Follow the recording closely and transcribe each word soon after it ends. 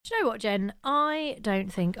Do you know what, Jen? I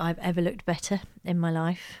don't think I've ever looked better in my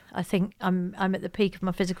life. I think I'm at the peak of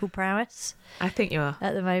my physical prowess. I think you are.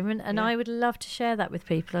 At the moment. And I would love to share that with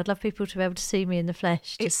people. I'd love people to be able to see me in the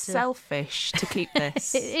flesh. It's selfish to keep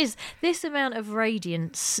this. It is. This amount of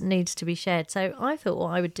radiance needs to be shared. So I thought what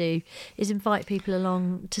I would do is invite people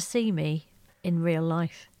along to see me in real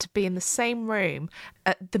life. To be in the same room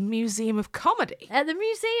at the Museum of Comedy. At the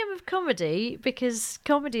Museum of Comedy, because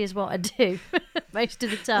comedy is what I do most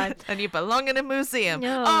of the time. And you belong in a museum.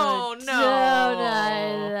 Oh,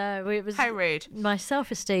 no. It was, how rude. My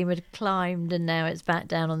self-esteem had climbed and now it's back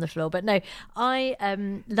down on the floor. But no, I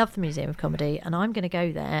love the Museum of Comedy and I'm going to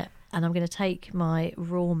go there and I'm going to take my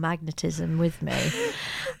raw magnetism with me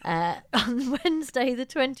on Wednesday, the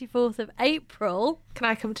 24th of April. Can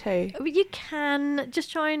I come too? You can.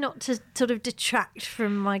 Just try not to sort of detract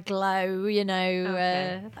from my glow, you know.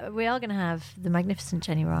 Okay. We are going to have the magnificent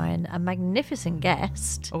Jenny Ryan, a magnificent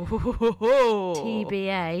guest. Oh.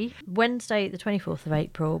 TBA. Wednesday, the 24th of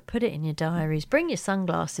April. Put it in your diaries. Bring your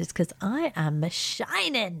sunglasses because I am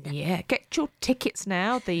shining. Yeah, get your tickets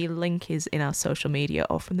now. The link is in our social media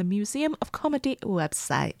or from the Museum of Comedy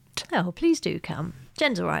website. Oh, please do come.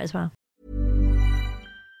 Jen's all right as well.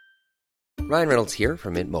 Ryan Reynolds here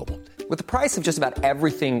from Mint Mobile. With the price of just about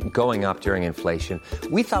everything going up during inflation,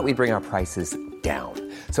 we thought we'd bring our prices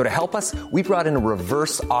down. So to help us, we brought in a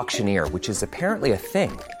reverse auctioneer, which is apparently a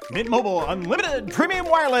thing. Mint Mobile Unlimited Premium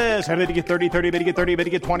Wireless. How to get 30, 30, bit to get 30, bit to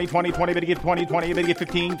get 20, 20, 20, bit to get 20, 20, bit to get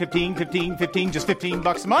 15, 15, 15, 15, just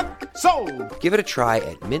 $15 a month? Sold! Give it a try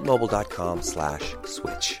at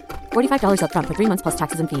mintmobile.com/switch. $45 up front for 3 months plus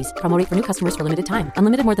taxes and fees. Promo rate for new customers for limited time.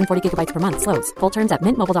 Unlimited more than 40 gigabytes per month. Slows full terms at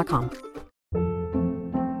mintmobile.com.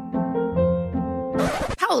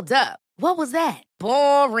 Hold up. What was that?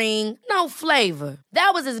 Boring. No flavor.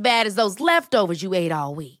 That was as bad as those leftovers you ate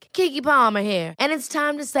all week. Keke Palmer here, and it's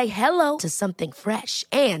time to say hello to something fresh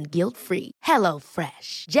and guilt-free. Hello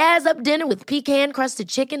Fresh. Jazz up dinner with pecan-crusted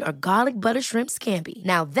chicken or garlic butter shrimp scampi.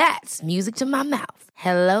 Now that's music to my mouth.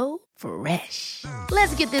 Hello Fresh.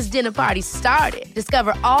 Let's get this dinner party started.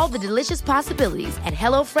 Discover all the delicious possibilities at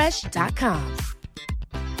hellofresh.com.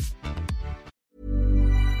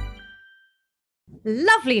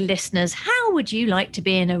 Lovely listeners, how would you like to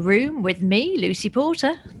be in a room with me, Lucy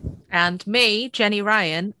Porter? And me, Jenny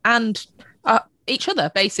Ryan, and each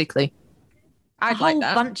other, basically. I'd like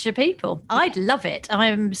that. A whole bunch of people. I'd love it.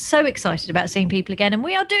 I'm so excited about seeing people again. And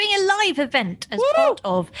we are doing a live event as part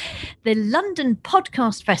of the London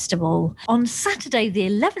Podcast Festival on Saturday, the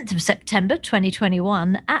 11th of September,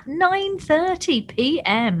 2021 at 9:30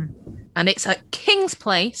 p.m. And it's at King's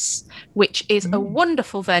Place, which is a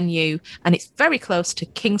wonderful venue, and it's very close to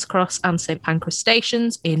King's Cross and St Pancras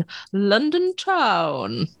stations in London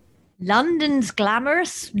town. London's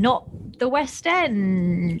glamorous, not the West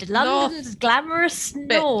End. London's glamorous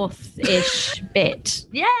north-ish bit.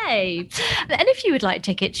 Yay! And if you would like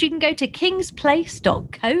tickets, you can go to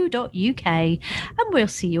kingsplace.co.uk and we'll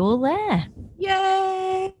see you all there.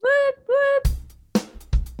 Yay! Whoop, whoop.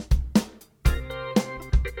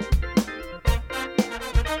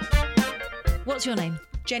 What's your name?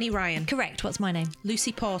 Jenny Ryan. Correct. What's my name?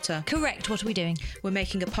 Lucy Porter. Correct. What are we doing? We're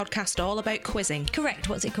making a podcast all about quizzing. Correct.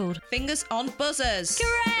 What's it called? Fingers on buzzers.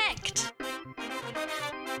 Correct.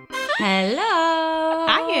 Hello.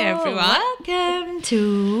 Hi, everyone. Welcome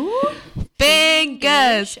to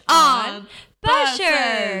Fingers on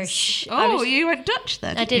Buzzers. Oh, you went Dutch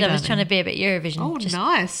then. I did. I was trying to be a bit Eurovision. Oh,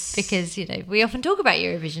 nice. Because, you know, we often talk about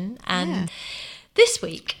Eurovision. And this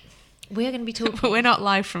week, we are going to be talking... But we're not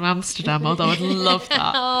live from Amsterdam, although I'd love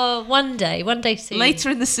that. Oh, one day soon. Later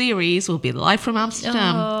in the series, we'll be live from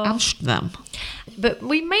Amsterdam. Amsterdam. But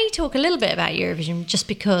we may talk a little bit about Eurovision just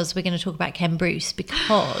because we're going to talk about Ken Bruce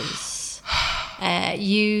because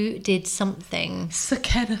you did something... Sir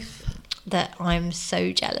Kenneth. That I'm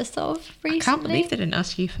so jealous of recently. I can't believe they didn't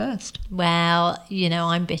ask you first. Well, you know,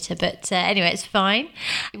 I'm bitter. But anyway, it's fine.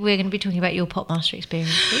 We're going to be talking about your Popmaster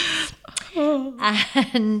experiences.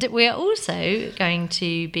 And we're also going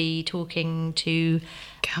to be talking to...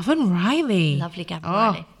 Gavin Riley. Lovely Gavin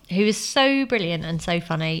Riley. Who is so brilliant and so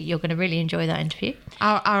funny. You're going to really enjoy that interview.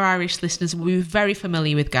 Our Irish listeners will be very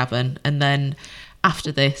familiar with Gavin. And then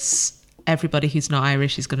after this, everybody who's not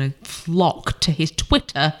Irish is going to flock to his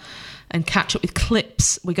Twitter and catch up with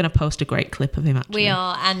clips. We're going to post a great clip of him, actually. We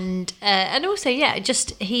are. And also,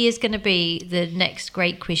 he is going to be the next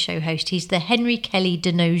great quiz show host. He's the Henry Kelly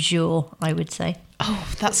de nos jours, I would say.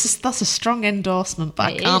 Oh, that's a strong endorsement, but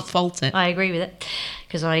I can't fault it. I agree with it,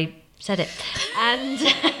 because I said it. And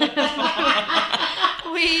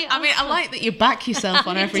I like that you back yourself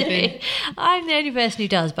on everything. I'm the only person who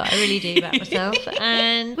does, but I really do back myself.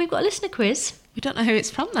 And we've got a listener quiz. We don't know who it's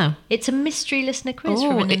from, though. It's a mystery listener quiz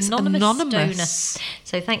Oh, from an it's anonymous donor.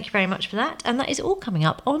 So thank you very much for that. And that is all coming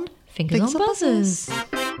up on Fingers on Buzzers.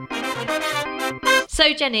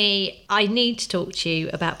 So, Jenny, I need to talk to you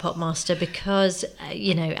about Popmaster because,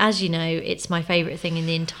 as you know, it's my favourite thing in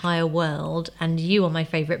the entire world, and you are my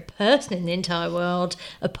favourite person in the entire world,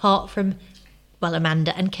 apart from, well,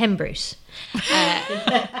 Amanda and Ken Bruce.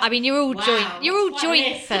 I mean, you're all joint. You're all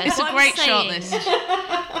joint first. It's a great shortlist.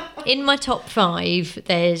 In my top 5,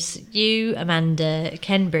 there's you, Amanda,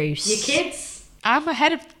 Ken Bruce. Your kids? I'm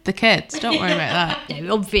ahead of the kids. Don't worry about that.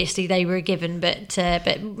 No, obviously they were a given, but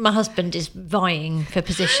my husband is vying for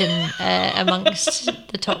position amongst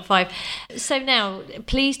the top 5. So now,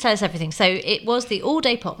 please tell us everything. So it was the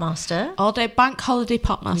all-day Popmaster. All-day bank holiday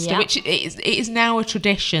Popmaster, Yep. which it is now a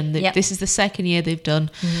tradition. That Yep. This is the second year they've done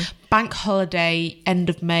bank holiday, end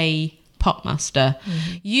of May Popmaster.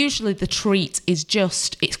 Usually the treat is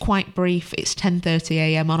it's quite brief. It's 10:30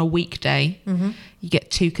 a.m. on a weekday. You get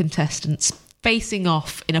 2 contestants facing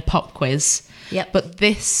off in a pop quiz. Yep. But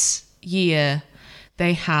this year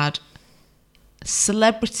they had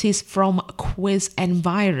celebrities from quiz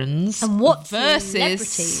environs. And what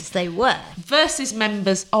celebrities they were. Versus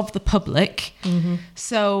members of the public.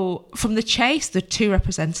 So from the Chase, the 2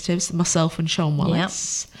 representatives, myself and Sean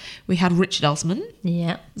Wallace. We had Richard Osman,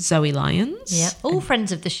 Yeah. Zoe Lyons. Yeah. All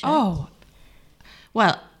friends of the show. Oh,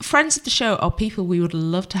 well, friends of the show are people we would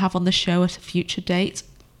love to have on the show at a future date.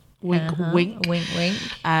 Wink, wink. Wink, wink.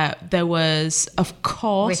 There was, of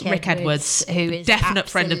course, Rick Edwards, who is definite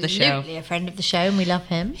friend of the show. Absolutely a friend of the show, and we love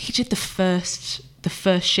him. He did the first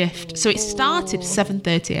shift. So it started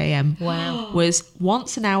 7:30 a.m. Wow. Was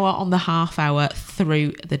once an hour on the half hour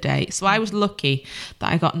through the day. So I was lucky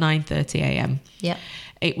that I got 9:30 a.m. Yep.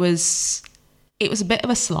 It was a bit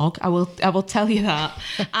of a slog, I will tell you that.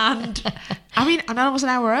 And I was an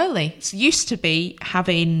hour early. It's used to be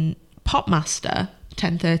having Popmaster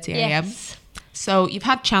 10:30 a.m. Yes. So you've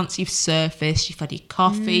had chance, you've surfaced, you've had your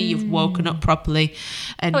coffee, you've woken up properly.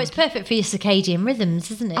 And It's perfect for your circadian rrhythms,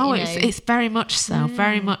 isn't it? Oh, You know? it's very much so,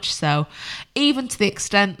 very much so. Even to the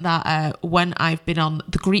extent that when I've been on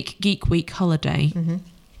the Greek Geek Week holiday,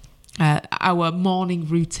 our morning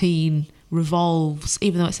routine revolves,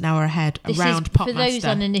 even though it's an hour ahead, around Popmaster. For those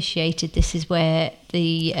uninitiated, this is where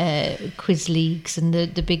the quiz leagues and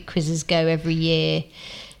the big quizzes go every year.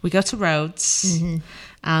 We go to Rhodes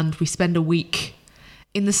and we spend a week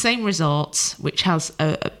in the same resort, which has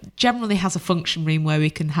generally has a function room where we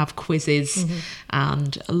can have quizzes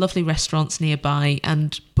and lovely restaurants nearby.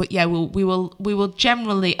 But we will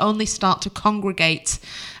generally only start to congregate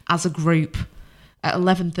as a group at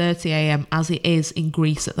 11:30 a.m. as it is in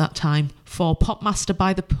Greece at that time for Popmaster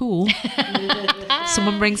by the pool.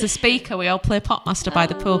 Someone brings a speaker, we all play Popmaster by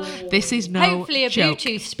the pool. This is no Hopefully a joke.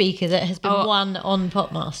 Bluetooth speaker that has been won on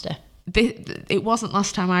Popmaster. It wasn't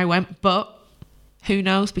last time I went, but who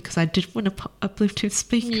knows, because I did win a Bluetooth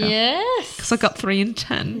speaker. Yes. Because I got 3 in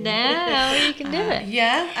 10. Now you can do it.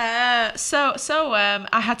 Yeah. So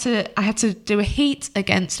I had to do a heat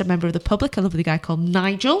against a member of the public, a lovely guy called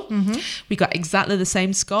Nigel. We got exactly the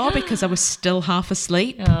same score because I was still half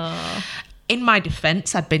asleep. Oh. In my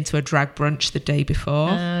defence, I'd been to a drag brunch the day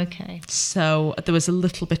before. Okay. So there was a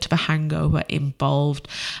little bit of a hangover involved.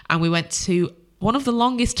 And we went to one of the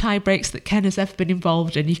longest tie breaks that Ken has ever been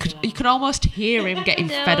involved in. You could almost hear him getting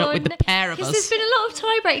fed up with the pair of us. Because there's been a lot of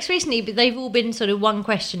tie breaks recently, but they've all been sort of one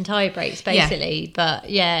question tie breaks, basically. Yeah. But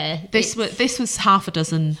yeah. This was half a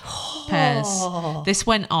dozen pairs. This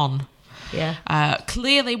went on. Yeah.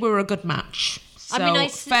 Clearly we were a good match. So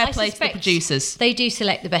fair play to the producers. They do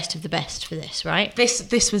select the best of the best for this, right?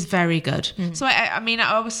 This was very good. So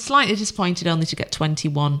I was slightly disappointed only to get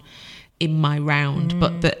 21 in my round,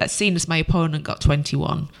 but seeing as my opponent got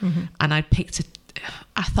 21, and I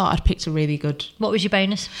thought I'd picked a really good. What was your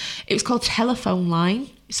bonus? It was called Telephone Line.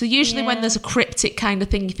 So usually when there's a cryptic kind of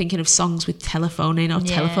thing, you're thinking of songs with telephone in or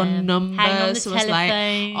telephone numbers. Hang on the so it was like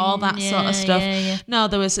all that sort of stuff. Yeah. No,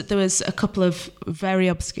 there was a couple of very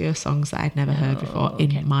obscure songs that I'd never heard before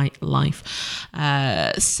in my life.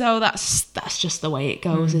 So that's just the way it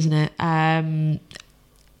goes, isn't it?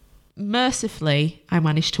 Mercifully, I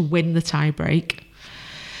managed to win the tie break,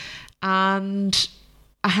 and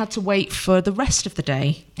I had to wait for the rest of the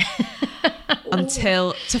day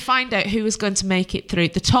to find out who was going to make it through.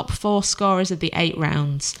 The top 4 scorers of the 8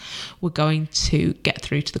 rounds were going to get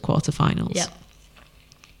through to the quarterfinals.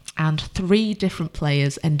 and 3 different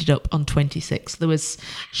players ended up on 26. There was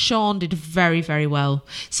Sean did very, very well.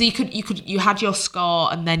 So you had your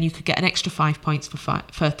score, and then you could get an extra 5 points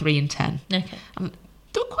for 3 and 10. Okay.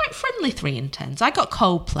 They were quite friendly 3 and 10s. I got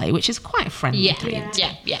Coldplay, which is quite a friendly 3 and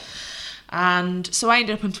 10. Yeah. And so I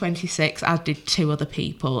ended up on 26, as did 2 other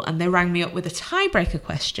people. And they rang me up with a tiebreaker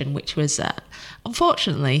question, which was,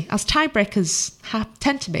 unfortunately, as tiebreakers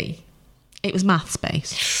tend to be, it was maths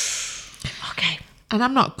based. Okay. And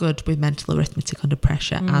I'm not good with mental arithmetic under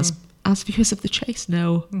pressure, as viewers of The Chase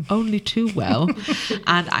know only too well.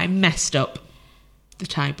 And I messed up the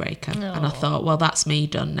tiebreaker. And I thought, well, that's me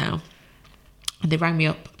done now. And they rang me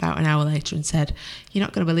up about an hour later and said, you're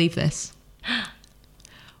not going to believe this.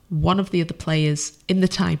 One of the other players in the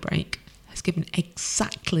tiebreak has given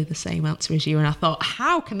exactly the same answer as you. And I thought,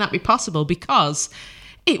 how can that be possible? Because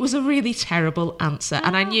it was a really terrible answer.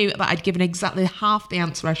 And I knew that I'd given exactly half the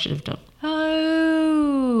answer I should have done.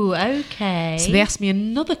 Oh, okay. So they asked me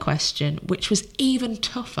another question, which was even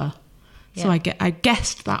tougher. So I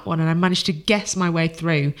guessed that one, and I managed to guess my way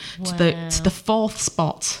through to the 4th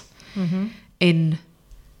spot in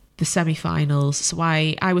the semi-finals. So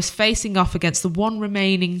I was facing off against the one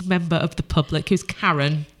remaining member of the public, who's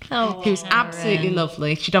Karen, who's absolutely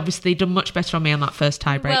lovely. She'd obviously done much better on me on that first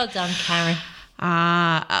tiebreak. Well done, Karen.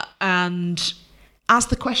 And as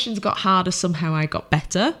the questions got harder, somehow I got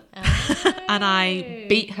better. And I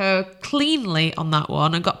beat her cleanly on that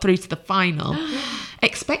one and got through to the final,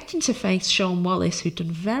 expecting to face Sean Wallace, who'd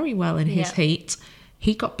done very well in his heat.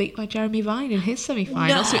 He got beat by Jeremy Vine in his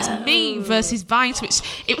semi-final. No. So it's me versus Vine. So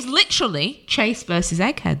it was literally Chase versus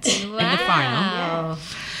Eggheads in the final.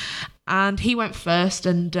 And he went first.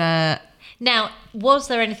 And now, was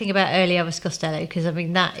there anything about early Elvis Costello? Because, I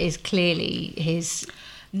mean, that is clearly his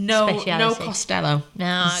speciality. No Costello.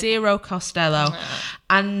 No. 0 Costello. No.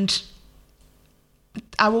 And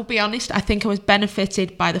I will be honest, I think I was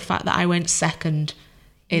benefited by the fact that I went second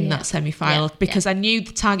in that semi-final because I knew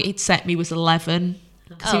the target he'd set me was 11.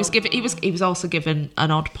 Because he was also given an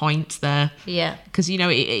odd point there. Yeah. Because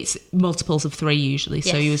it's multiples of 3 usually,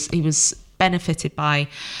 so he was benefited by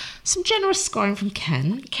some generous scoring from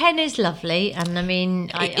Ken. Ken is lovely, and I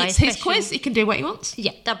mean, it's his quiz. He can do what he wants.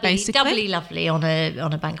 Yeah, doubly lovely on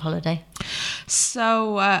a bank holiday.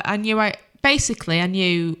 So I knew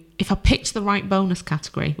if I picked the right bonus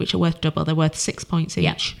category, which are worth double, they're worth 6 points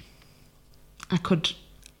each.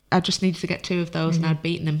 I just needed to get 2 of those, and I'd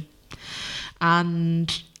beaten him.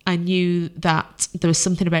 And I knew that there was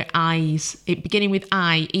something about I's, beginning with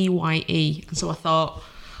I, E-Y-E. And so I thought,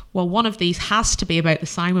 well, one of these has to be about the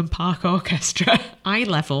Simon Park Orchestra, I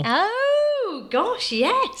level. Oh, gosh,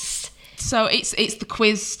 yes. So it's the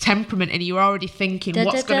quiz temperament, and you're already thinking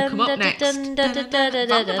what's going to come up next. Yeah,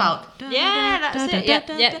 that's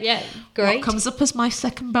it. Yeah. Great. What comes up as my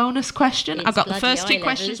second bonus question? I got the first 2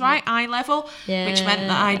 questions right, eye level, which meant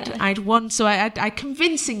that I'd won. So I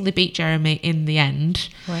convincingly beat Jeremy in the end.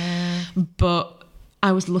 Wow. But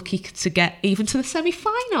I was lucky to get even to the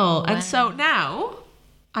semi-final. Wow. And so now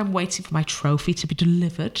I'm waiting for my trophy to be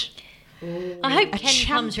delivered. I hope Ken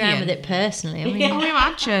comes around with it personally. I mean,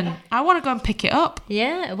 imagine. I want to go and pick it up.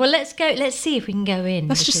 Yeah. Well, let's go. Let's see if we can go in.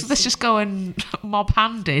 Let's just go and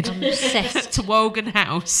mob-handed to Wogan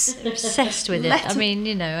House. I'm obsessed with it. I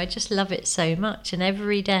mean, I just love it so much, and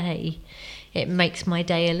every day it makes my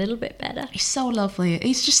day a little bit better. He's so lovely.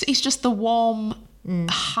 He's just the warm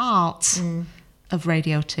heart of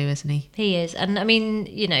Radio 2, isn't he? He is. And I mean,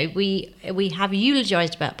 we have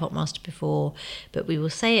eulogised about Popmaster before, but we will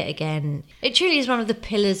say it again. It truly is one of the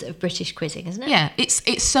pillars of British quizzing, isn't it? Yeah,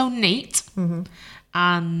 it's so neat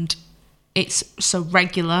and it's so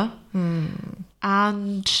regular.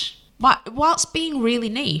 And whilst being really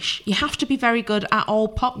niche, you have to be very good at all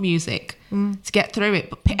pop music to get through it.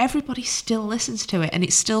 But everybody still listens to it, and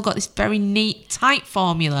it's still got this very neat, tight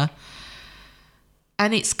formula.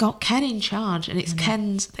 And it's got Ken in charge, and it's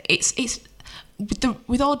Ken's. It's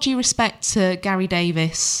with all due respect to Gary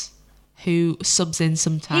Davis, who subs in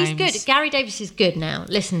sometimes. He's good. Gary Davis is good now.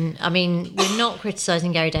 Listen, I mean, we're not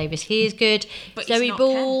criticising Gary Davis. He is good. But Zoe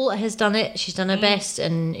Ball has done it. She's done her best,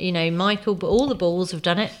 and Michael. But all the Balls have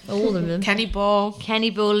done it. All of them. Kenny Ball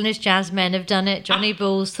and his jazz men have done it. Johnny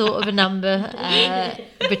Ball's thought of a number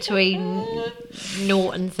between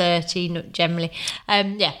 0 and 30 generally.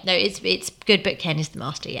 It's good. But Ken is the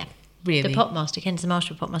master. Yeah, really, the pop master. Ken's the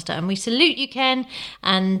master of pop master, and we salute you, Ken.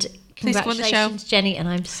 And congratulations, Jenny, and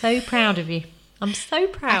I'm so proud of you. I'm so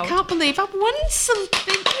proud. I can't believe I've won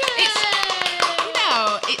something.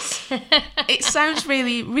 know, it sounds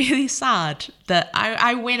really, really sad that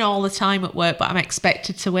I win all the time at work, but I'm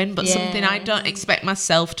expected to win, but something I don't expect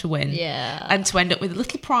myself to win. Yeah. And to end up with a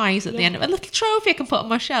little prize at the end of a little trophy I can put on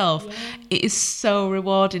my shelf. Yeah. It is so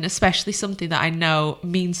rewarding, especially something that I know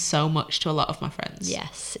means so much to a lot of my friends.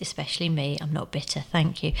 Yes, especially me. I'm not bitter,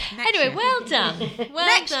 thank you. Next anyway, year. well done. Well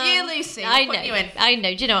Next done. year, Lucy. I I'll know. put you in. I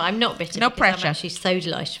know. Do you know what? I'm not bitter. No because pressure. I'm actually so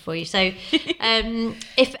delighted for you. So,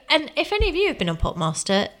 if any of you have been on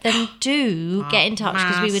Popmaster, then do get in touch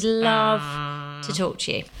because we would love to talk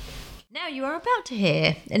to you. Now you are about to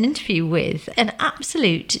hear an interview with an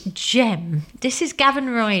absolute gem. This is Gavin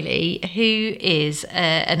Riley, who is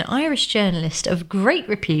an Irish journalist of great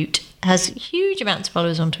repute, has huge amounts of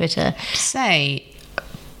followers on Twitter. Say,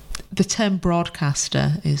 the term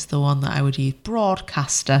broadcaster is the one that I would use.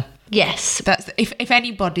 Broadcaster. Yes. That's if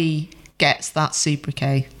anybody gets that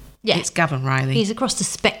sobriquet, it's Gavin Riley. He's across the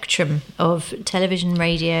spectrum of television,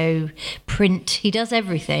 radio, print. He does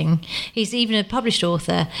everything. He's even a published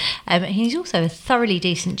author. He's also a thoroughly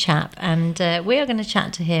decent chap. And we are going to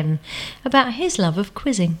chat to him about his love of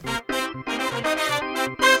quizzing.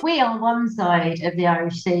 We are one side of the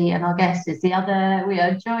Irish Sea and our guest is the other. We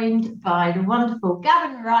are joined by the wonderful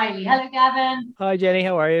Gavin Riley. Hello, Gavin. Hi, Jenny.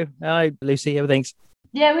 How are you? Hi, Lucy. How are things?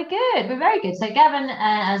 Yeah, we're good. We're very good. So Gavin,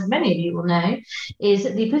 as many of you will know, is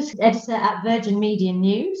the political editor at Virgin Media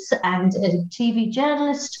News and a TV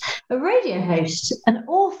journalist, a radio host, an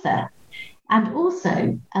author, and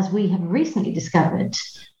also, as we have recently discovered,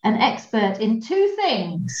 an expert in two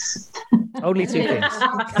things. Only two things.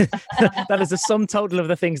 That is the sum total of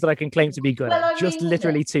the things that I can claim to be good at. Just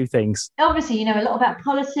literally two things. Obviously, you know a lot about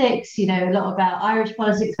politics, you know a lot about Irish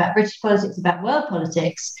politics, about British politics, about world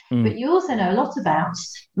politics, but you also know a lot about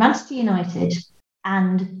Manchester United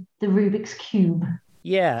and the Rubik's Cube.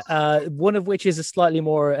 Yeah, one of which is a slightly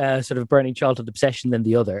more sort of burning childhood obsession than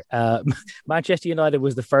the other. Manchester United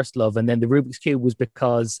was the first love, and then the Rubik's Cube was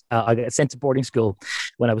because I got sent to boarding school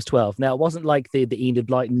when I was 12. Now, it wasn't like the Enid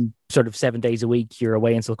Blyton sort of 7 days a week, you're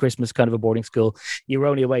away until Christmas kind of a boarding school. You were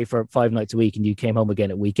only away for 5 nights a week and you came home again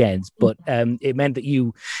at weekends. But it meant that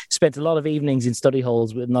you spent a lot of evenings in study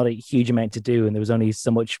halls with not a huge amount to do. And there was only so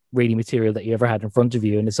much reading material that you ever had in front of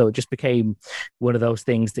you. And so it just became one of those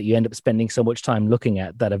things that you end up spending so much time looking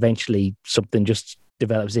at that eventually something just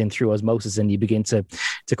develops in through osmosis and you begin to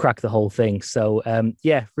crack the whole thing. So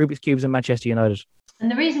Rubik's Cubes and Manchester United. And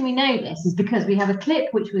the reason we know this is because we have a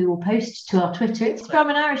clip which we will post to our Twitter. It's from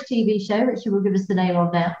an Irish TV show, which you will give us the name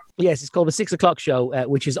of now. Yes, it's called The 6 O'Clock Show,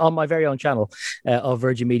 which is on my very own channel of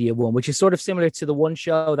Virgin Media One, which is sort of similar to the One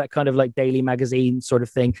Show, that kind of like daily magazine sort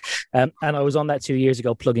of thing. And I was on that 2 years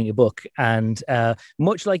ago plugging a book. And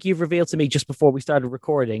much like you've revealed to me just before we started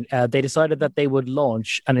recording, they decided that they would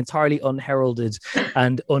launch an entirely unheralded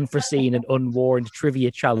and unforeseen and unwarned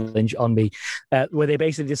trivia challenge on me, where they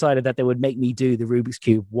basically decided that they would make me do the Rubik's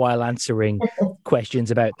Cube while answering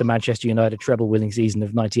questions about the Manchester United treble-winning season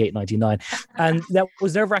of 98-99. And that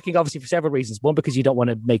was nerve-wracking, obviously, for several reasons. One, because you don't want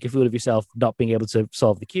to make a fool of yourself not being able to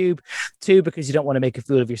solve the cube. Two, because you don't want to make a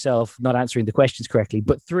fool of yourself not answering the questions correctly.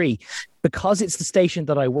 But three, because it's the station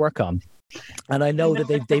that I work on, and I know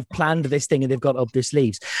that they've planned this thing and they've got up their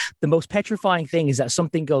sleeves. The most petrifying thing is that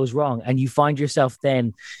something goes wrong and you find yourself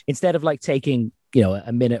then, instead of like taking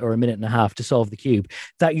a minute or a minute and a half to solve the cube,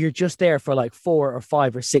 that you're just there for like 4 or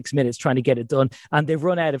 5 or 6 minutes trying to get it done. And they've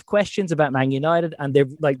run out of questions about Man United and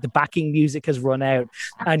they've like the backing music has run out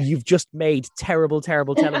and you've just made terrible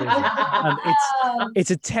television. And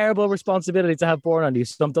it's a terrible responsibility to have borne on you.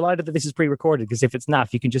 So I'm delighted that this is pre-recorded because if it's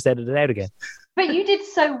naff, you can just edit it out again. But you did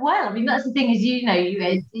so well. I mean, that's the thing is,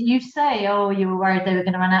 you say, oh, you were worried they were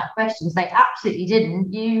going to run out of questions. They absolutely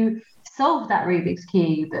didn't. You solved that Rubik's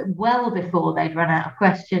Cube well before they'd run out of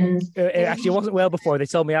questions. Actually, it wasn't well before. They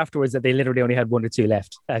told me afterwards that they literally only had 1 or 2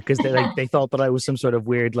 left because they thought that I was some sort of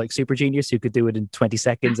weird like super genius who could do it in 20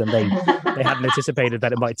 seconds and they hadn't anticipated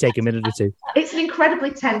that it might take a minute or two. It's an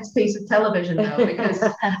incredibly tense piece of television though, because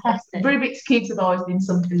Rubik's Cubes have always been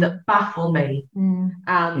something that baffle me.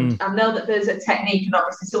 And I know that there's a technique, and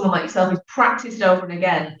obviously someone like yourself who's practiced over and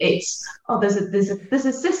again. It's there's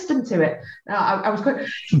a system to it. I was quite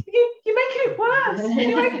you're making it worse.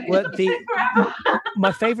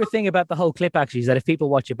 My favorite thing about the whole clip actually is that if people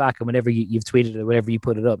watch it back and whenever you've tweeted it or whenever you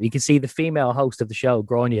put it up, you can see the female host of the show,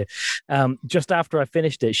 Grania, just after I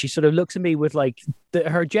finished it, she sort of looks at me with like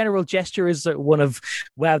her general gesture is one of,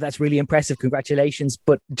 wow, that's really impressive, congratulations.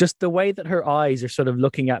 But just the way that her eyes are sort of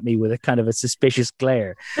looking at me with a kind of a suspicious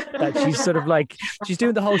glare, that she's sort of like, she's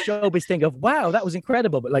doing the whole showbiz thing of, wow, that was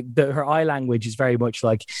incredible. But like her eye language is very much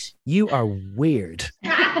like, you are weird.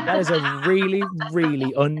 That is a really,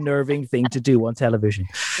 really unnerving thing to do on television.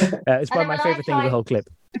 It's probably my favorite thing of the whole clip.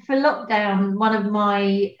 For lockdown, one of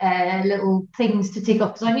my little things to tick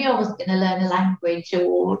off, because I knew I wasn't going to learn a language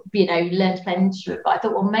or, learn to play an instrument, but I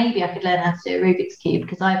thought, well, maybe I could learn how to do a Rubik's Cube,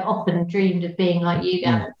 because I've often dreamed of being like you,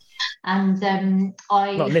 Gavin. And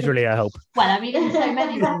not literally, I hope. Well, I mean, in so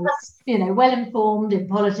many ways, well informed in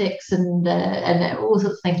politics and all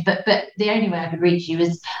sorts of things. But the only way I could reach you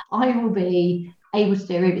is I will be able to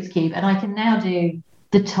do a Rubik's Cube, and I can now do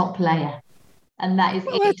the top layer. And that is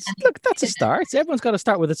that's a start. Everyone's got to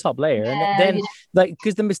start with the top layer, and then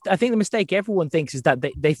because I think the mistake everyone thinks is that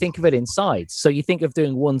they think of it in sides. So you think of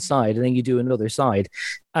doing one side, and then you do another side,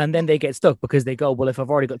 and then they get stuck because they go, well, if I've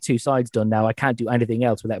already got two sides done now, I can't do anything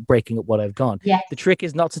else without breaking up what I've gone. Yeah. The trick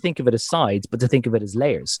is not to think of it as sides, but to think of it as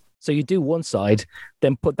layers. So you do one side,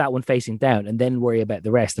 then put that one facing down, and then worry about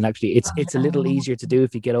the rest. And actually, it's a little easier to do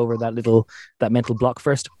if you get over that mental block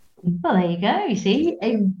first. Well, there you go. You see,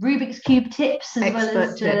 Rubik's Cube tips as well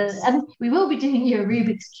as and we will be doing you a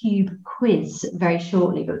Rubik's Cube quiz very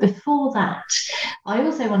shortly. But before that, I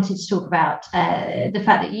also wanted to talk about the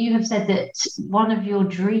fact that you have said that one of your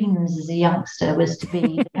dreams as a youngster was to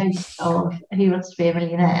be the host of Who Wants to Be a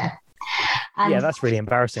Millionaire. And that's really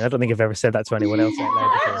embarrassing. I don't think I've ever said that to anyone else out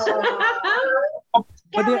loud before.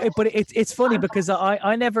 But it's funny because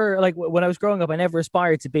I never, like, when I was growing up, I never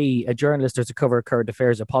aspired to be a journalist or to cover current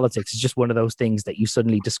affairs or politics. It's just one of those things that you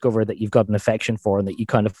suddenly discover that you've got an affection for and that you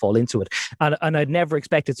kind of fall into it. And I'd never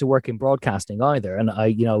expected to work in broadcasting either. And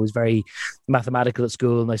I was very mathematical at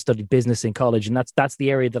school, and I studied business in college, and that's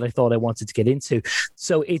the area that I thought I wanted to get into.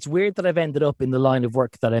 So it's weird that I've ended up in the line of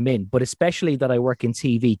work that I'm in, but especially that I work in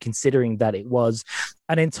TV, considering that it was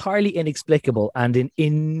an entirely inexplicable and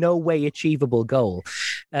in no way achievable goal.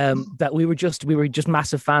 That we were just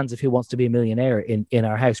massive fans of Who Wants to Be a Millionaire in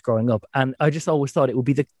our house growing up, and I just always thought it would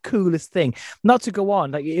be the coolest thing not to go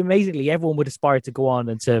on. Like, amazingly, everyone would aspire to go on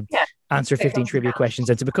and to answer 15 trivia questions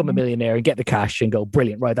and to become a millionaire and get the cash and go,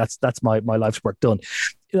 brilliant, right? That's my life's work done.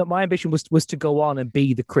 My ambition was to go on and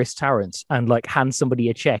be the Chris Tarrant and like hand somebody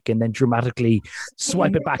a check and then dramatically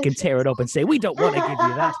swipe it back and tear it up and say, we don't want to give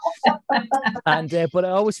you that. And but I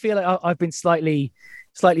always feel like I've been slightly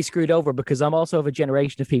screwed over because I'm also of a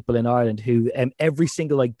generation of people in Ireland who every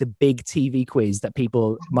single, like, the big TV quiz that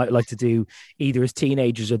people might like to do either as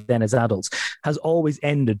teenagers or then as adults has always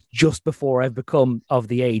ended just before I've become of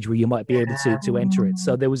the age where you might be able to enter it.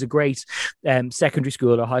 So there was a great secondary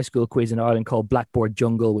school or high school quiz in Ireland called Blackboard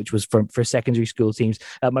Jungle, which was for secondary school teams.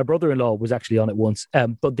 My brother-in-law was actually on it once,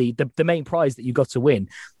 but the main prize that you got to win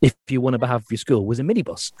if you won on behalf of your school was a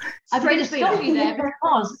minibus. I'd really stop you there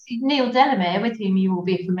because Neil Delamere, with whom you will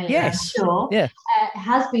be familiar, yes, I'm sure,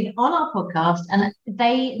 has been on our podcast, and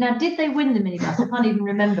did they win the minibus? I can't even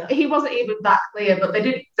remember. He wasn't even that clear, but they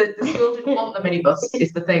did. The school didn't want the minibus.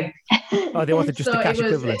 Is the thing. Oh, they wanted just the cash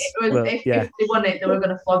equivalent. If they won it, they were going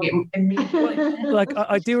to flog it immediately. Like,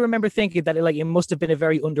 I do remember thinking that it must have been a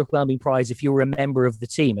very underwhelming prize if you were a member of the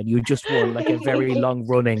team and you just won like a very long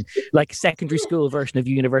running, like, secondary school version of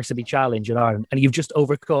University Challenge in Ireland, and you've just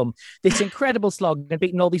overcome this incredible slog and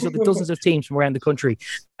beaten all these other dozens of teams from around the country.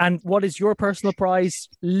 And what is your personal prize?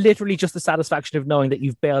 Literally just the satisfaction of knowing that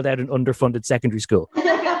you've bailed out an underfunded secondary school.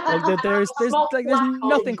 Like, there's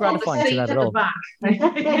nothing gratifying to that at all.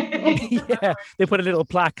 Yeah, they put a little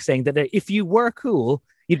plaque saying that if you were cool,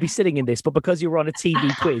 you'd be sitting in this, but because you were on a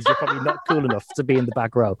TV quiz, you're probably not cool enough to be in the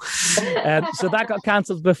back row. So that got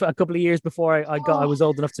cancelled a couple of years before I was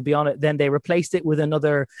old enough to be on it. Then they replaced it with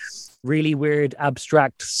another really weird,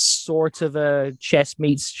 abstract, sort of a chess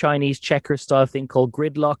meets Chinese checker style thing called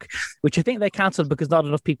Gridlock, which I think they cancelled because not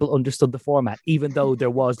enough people understood the format, even though there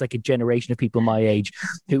was like a generation of people my age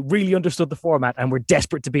who really understood the format and were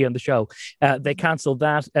desperate to be on the show. They cancelled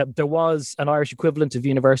that. There was an Irish equivalent of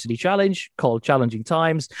University Challenge called Challenging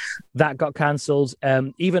Times. That got cancelled.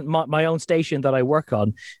 Even my own station that I work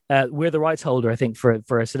on, we're the rights holder, I think,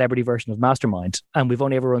 for a celebrity version of Mastermind, and we've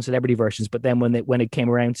only ever run celebrity versions. But then when it came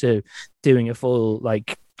around to doing a full,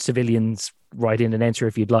 like, civilians write in and enter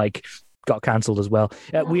if you'd like, got cancelled as well.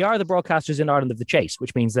 We are the broadcasters in Ireland of The Chase,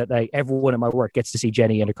 which means that everyone at my work gets to see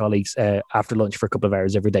Jenny and her colleagues after lunch for a couple of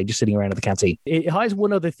hours every day, just sitting around at the canteen. It has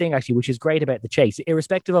one other thing, actually, which is great about The Chase,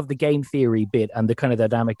 irrespective of the game theory bit and the kind of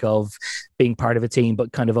dynamic of being part of a team,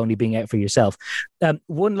 but kind of only being out for yourself.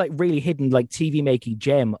 One, like, really hidden, like, TV making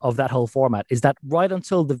gem of that whole format is that right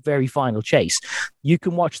until the very final chase, you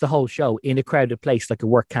can watch the whole show in a crowded place like a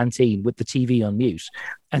work canteen with the TV on mute.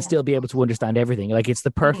 and still be able to understand everything. Like it's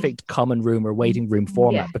the perfect common room or waiting room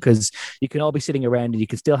format because you can all be sitting around and you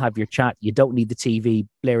can still have your chat. You don't need the TV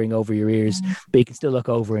blaring over your ears, but you can still look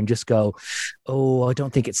over and just go, oh, I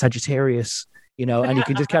don't think it's Sagittarius. And you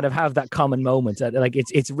can just kind of have that common moment. Like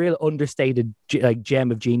it's a real understated like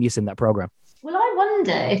gem of genius in that program. Well, I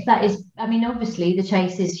wonder if that is, I mean, obviously the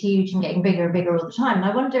chase is huge and getting bigger and bigger all the time. And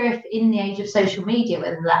I wonder if in the age of social media,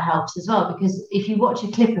 whether that helps as well, because if you watch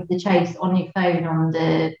a clip of the chase on your phone, on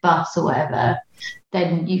the bus or whatever,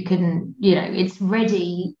 then you can, it's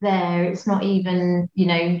ready there. It's not even,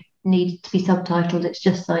 needed to be subtitled. It's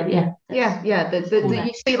just like,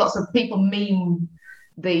 you see lots of people meme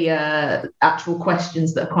the actual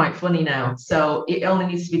questions that are quite funny now, so it only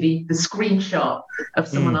needs to be the screenshot of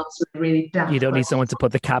someone else with really daft. You don't need someone to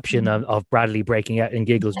put the caption of Bradley breaking out in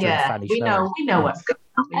giggles during Fanny Schnell. We know what's going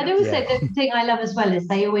on. And also the thing I love as well is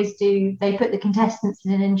they put the contestants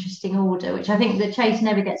in an interesting order, which I think the chase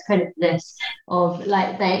never gets credit for this. Of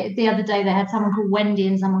like the other day they had someone called Wendy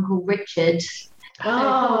and someone called Richard.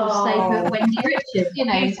 Oh, they put Wendy Richard.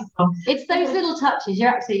 It's those little touches.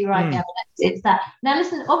 You're absolutely right, Gavin. It's that. Now,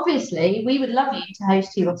 listen. Obviously, we would love you to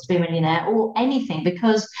host Who Wants to Be a Millionaire or anything,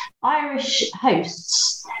 because Irish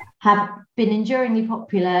hosts have been enduringly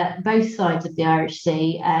popular both sides of the Irish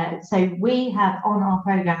Sea. So we have on our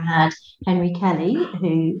program had Henry Kelly,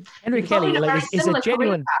 is a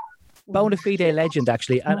genuine bona fide legend,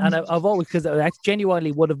 actually, and I've always, because that's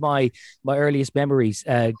genuinely one of my earliest memories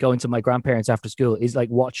going to my grandparents after school is like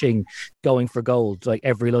watching Going for Gold like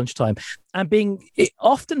every lunchtime and being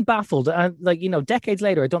often baffled, and decades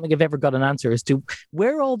later I don't think I've ever got an answer as to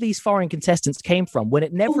where all these foreign contestants came from when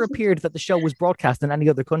it never appeared that the show was broadcast in any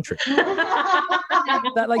other country.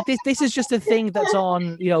 That like this is just a thing that's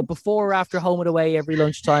on before or after Home and Away every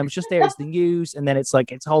lunchtime. It's just there, it's the news, and then it's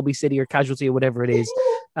like it's Holby City or Casualty or whatever it is,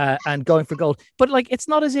 and Going for Gold. But like it's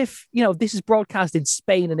not as if this is broadcast in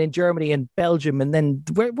Spain and in Germany and Belgium, and then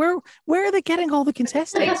where are they getting all the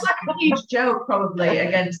contestants? It's like a huge joke probably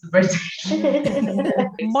against the British.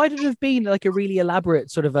 Might it have been like a really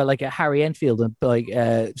elaborate sort of like a Harry Enfield and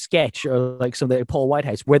sketch, or like something like Paul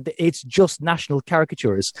Whitehouse, where it's just national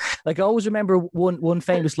caricatures. Like I always remember one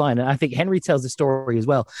famous line, and I think Henry tells the story as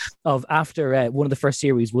well, of after one of the first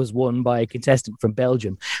series was won by a contestant from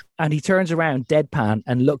Belgium, and he turns around deadpan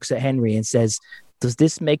and looks at Henry and says, "Does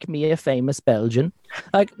this make me a famous Belgian?"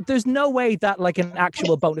 Like, there's no way that like an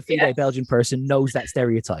actual bona fide Belgian person knows that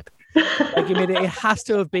stereotype. Like, I mean, it has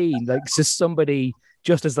to have been like just somebody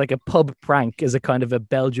just as like a pub prank, as a kind of a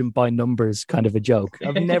Belgium by numbers kind of a joke.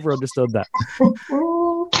 I've never understood that.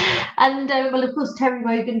 And well, of course, Terry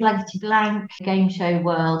Wogan, Blankety Blank, Game Show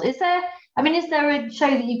World. Is there a show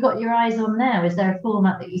that you've got your eyes on now? Is there a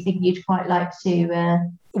format that you think you'd quite like to?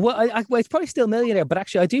 Well, it's probably still Millionaire, but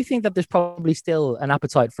actually I do think that there's probably still an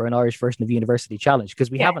appetite for an Irish version of University Challenge, because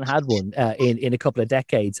we haven't had one in a couple of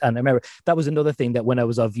decades. And I remember that was another thing that when I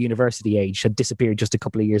was of university age had disappeared just a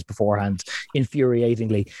couple of years beforehand,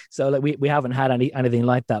 infuriatingly. So like we haven't had anything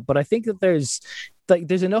like that. But I think that there's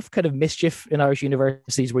enough kind of mischief in Irish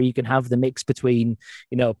universities where you can have the mix between,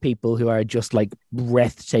 people who are just like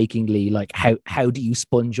breathtakingly like, how do you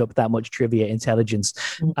sponge up that much trivia intelligence,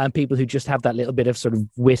 and people who just have that little bit of sort of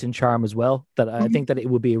wit and charm as well. That I think that it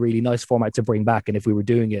would be a really nice format to bring back. And if we were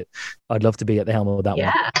doing it, I'd love to be at the helm of that one.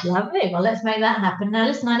 Yeah, lovely. Well, let's make that happen. Now,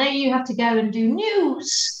 listen, I know you have to go and do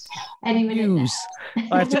news. Any minute news.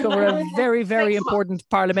 I have to cover a very, very important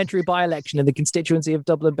parliamentary by-election in the constituency of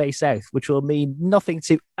Dublin Bay South, which will mean nothing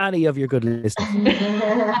to any of your good listeners.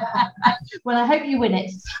 Well, I hope you win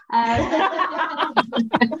it.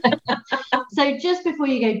 So just before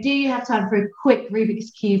you go, do you have time for a quick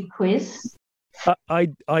Rubik's Cube quiz?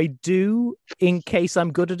 I do, in case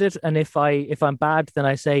I'm good at it, and if I'm bad, then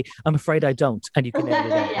I say I'm afraid I don't, and you can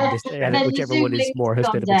edit it out, and just edit whichever one is more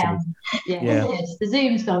hospitable to me. Yes, the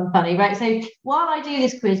Zoom's gone funny, right? So while I do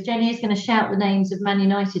this quiz, Jenny is going to shout the names of Man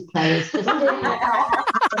United players just to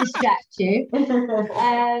distract you. So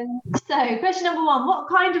question number 1: what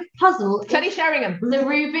kind of puzzle? Teddy Sheringham. The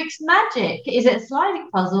Rubik's Magic. Is it a sliding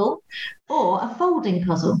puzzle or a folding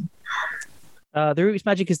puzzle? The Rubik's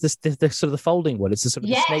Magic is the sort of the folding one. It's the sort of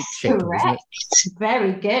yes, snake shape. Correct.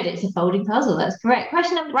 Very good. It's a folding puzzle. That's correct.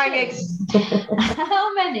 Question number 2.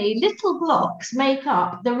 How many little blocks make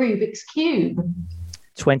up the Rubik's Cube?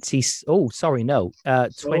 20. Oh, sorry, no.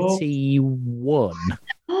 21.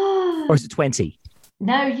 Or is it 20?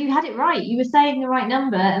 No, you had it right. You were saying the right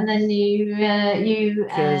number, and then you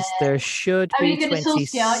because there should be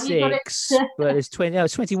 26, but it's 20. No,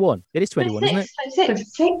 it's 21. It is 21, isn't it?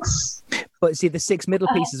 26. But see, the 6 middle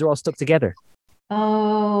pieces are all stuck together.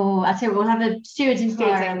 Oh, I tell you what, we'll have a Stewards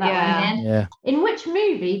Inquiry on that one then. Yeah. In which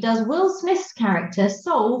movie does Will Smith's character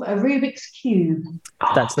solve a Rubik's Cube?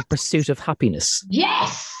 That's The Pursuit of Happiness.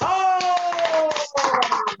 Yes!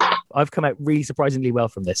 I've come out really surprisingly well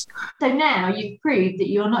from this. So now you've proved that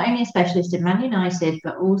you're not only a specialist in Man United,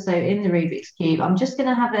 but also in the Rubik's Cube. I'm just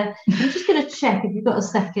going to check if you've got a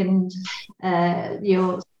second,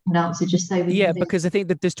 your answer, just so we can because I think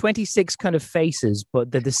that there's 26 kind of faces,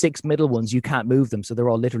 but the 6 middle ones, you can't move them. So they're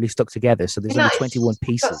all literally stuck together. So there's only 21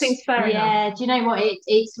 pieces. That seems fair enough. Yeah, do you know what?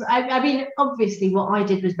 I mean, obviously what I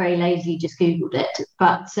did was very lazy, just Googled it.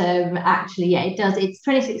 But actually, yeah, it does. It's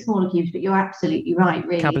 26 smaller cubes, but you're absolutely right,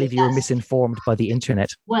 really. Can't believe you were misinformed by the internet.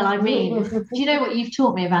 Well, I mean, do you know what? You've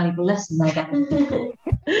taught me a valuable lesson there, Gavin.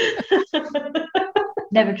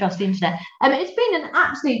 Never trust the internet. It's been an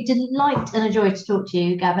absolute delight and a joy to talk to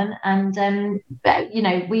you, Gavin. And,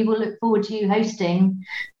 we will look forward to you hosting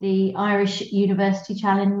the Irish University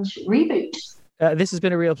Challenge reboot. This has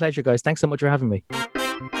been a real pleasure, guys. Thanks so much for having me.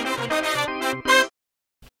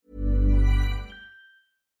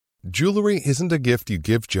 Jewelry isn't a gift you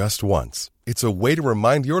give just once. It's a way to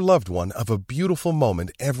remind your loved one of a beautiful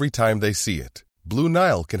moment every time they see it. Blue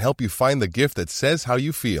Nile can help you find the gift that says how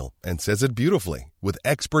you feel and says it beautifully, with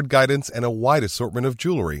expert guidance and a wide assortment of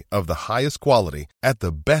jewelry of the highest quality at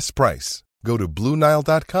the best price. Go to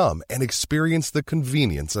BlueNile.com and experience the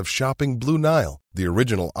convenience of shopping Blue Nile, the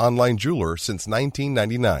original online jeweler since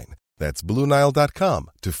 1999. That's BlueNile.com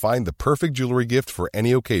to find the perfect jewelry gift for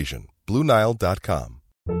any occasion. BlueNile.com.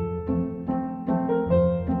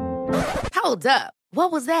 Hold up.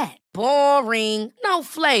 What was that? Boring. No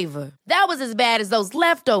flavor. That was as bad as those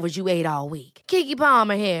leftovers you ate all week. Keke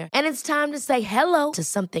Palmer here, and it's time to say hello to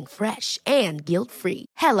something fresh and guilt-free.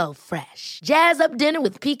 Hello Fresh. Jazz up dinner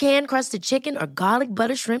with pecan-crusted chicken or garlic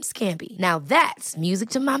butter shrimp scampi. Now that's music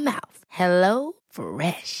to my mouth. Hello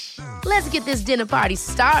Fresh. Let's get this dinner party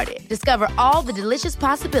started. Discover all the delicious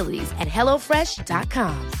possibilities at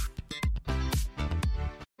HelloFresh.com.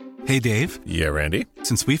 Hey, Dave. Yeah, Randy.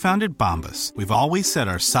 Since we founded Bombas, we've always said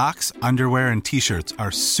our socks, underwear, and T-shirts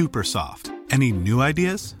are super soft. Any new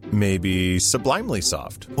ideas? Maybe sublimely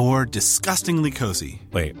soft. Or disgustingly cozy.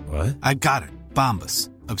 Wait, what? I got it. Bombas.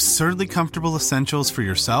 Absurdly comfortable essentials for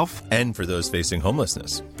yourself And for those facing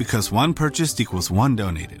homelessness. Because one purchased equals one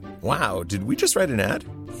donated. Wow, did we just write an ad?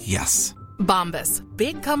 Yes. Bombas.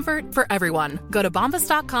 Big comfort for everyone. Go to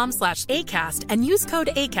bombas.com/ACAST and use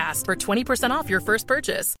code ACAST for 20% off your first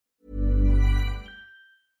purchase.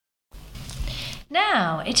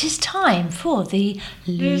 Now it is time for the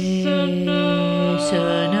listener quiz.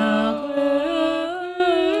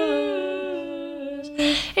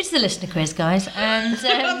 It's the listener quiz, guys, and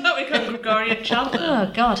I thought we got Gregorian chant.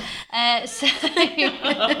 Oh God! I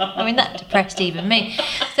mean that depressed even me.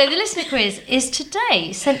 So the listener quiz is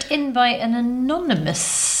today sent in by an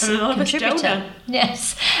anonymous contributor. Donor.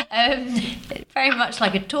 Yes, very much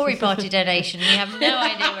like a Tory party donation. We have no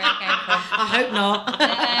idea where it came from. I hope not.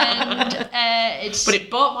 And But it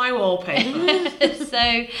bought my wallpaper.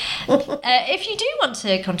 so if you do want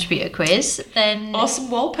to contribute a quiz, then Or some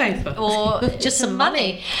wallpaper. or just some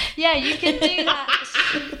money. Yeah, you can do that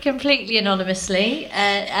completely anonymously,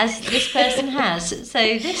 as this person has.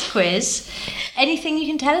 So this quiz, anything you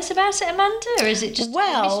can tell us about it, Amanda, or is it just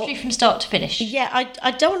a mystery from start to finish? Yeah,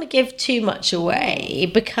 I don't want to give too much away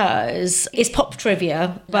because it's pop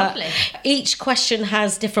trivia, but Lovely. each question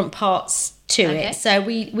has different parts to Okay. it. So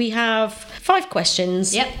we have 5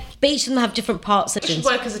 questions. Yep. But each of them have different parts. We should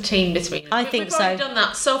work as a team between us. I think We've already so. done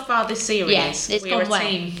that so far this series. Yes, it's we're gone a well.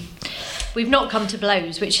 team. We've not come to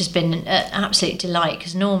blows, which has been an absolute delight,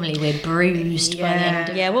 because normally we're bruised by the end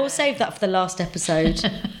of Yeah, we'll save that for the last episode.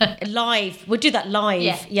 Live. We'll do that live.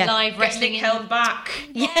 Yeah, live wrestling Getting held back.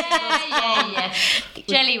 Yeah.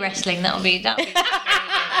 Jelly wrestling, that'll be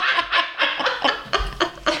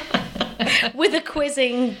With a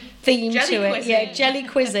quizzing theme Jelly to it. quizzing. Yeah, jelly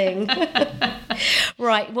quizzing.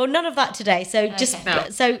 Right, well, none of that today. So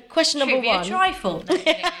so question number trivia 1. trifle.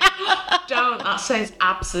 Don't. That sounds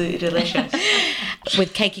absolutely delicious.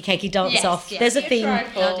 With cakey dance Yes, off. yes. There's a True theme.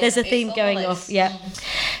 trifle. There's a It's theme going always- off. Yeah.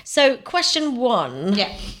 So question 1. Yeah.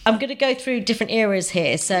 I'm going to go through different eras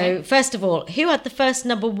here. So first of all, who had the first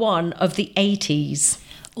number 1 of the 80s?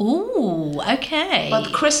 Ooh, okay. Well, the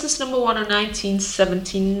Christmas number 1 of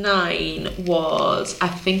 1979 was, I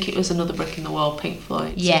think it was Another Brick in the Wall, Pink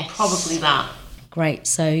Floyd. Yes. So probably that. Great.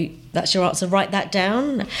 So that's your answer. Write that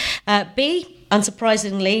down. B,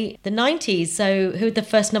 unsurprisingly, the 90s. So who had the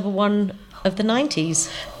first number 1 of the 90s?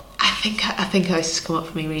 I think this has come up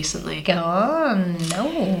for me recently. Go on.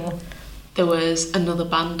 No. there was another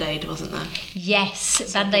Band-Aid, wasn't there?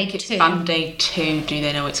 Yes, Band-Aid 2. Band-Aid 2, Do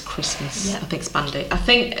They Know It's Christmas? Yeah. I think it's Band-Aid. I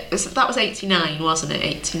think that was 89, wasn't it?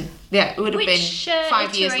 18. Yeah, it would have been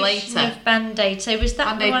 5 years later. Of Band-Aid. So was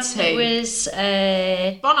that Band-Aid the one 2. that was...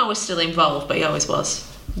 Bono was still involved, but he always was.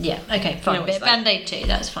 Yeah, okay, fine. You know, But Band-Aid 2,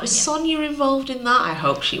 that's fine. Was Sonia involved in that? I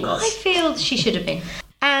hope she was. I feel she should have been.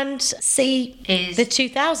 And C is the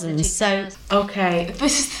 2000s. So okay,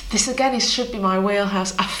 this again should be my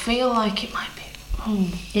wheelhouse. I feel like it might be.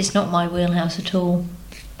 It's not my wheelhouse at all.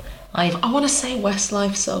 I want to say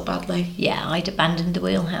Westlife so badly. Yeah, I'd abandoned the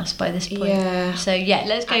wheelhouse by this point. Yeah. So yeah,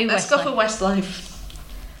 let's go. Let's go for Westlife.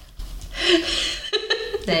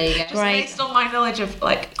 There you go. Just based on my knowledge of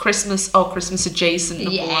like Christmas or Christmas adjacent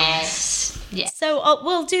number ones. Yes. So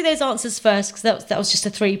we'll do those answers first because that was just a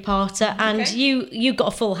 3-parter, and you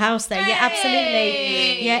got a full house there. Yeah,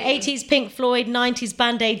 absolutely. Yeah, 80s Pink Floyd, 90s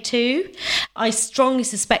Band-Aid 2. I strongly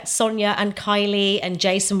suspect Sonia and Kylie and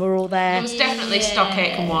Jason were all there. It was definitely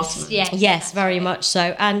Stockake and Waterman. Yes, very much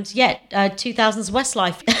so. And 2000s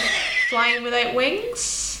Westlife. Flying Without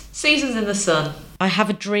Wings, Seasons in the Sun. I Have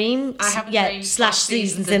a Dream. Dream /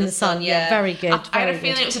 Seasons in the Sun. Yeah, very good. I had a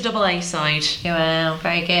feeling it was a double A side. Wow,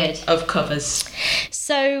 very good. Of covers.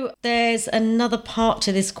 So there's another part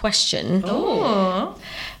to this question. Oh.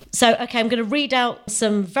 So, okay, I'm going to read out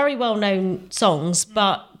some very well-known songs,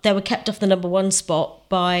 but they were kept off the number 1 spot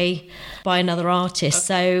by another artist.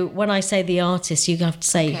 So when I say the artist, you have to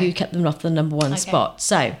say who kept them off the number 1 spot.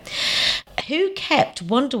 So, who kept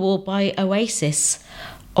Wonderwall by Oasis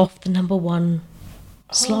off the number 1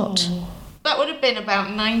 slot? That would have been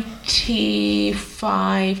about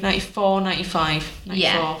 95, 94, 95, 94.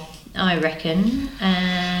 Yeah, I reckon.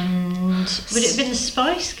 And would it have been the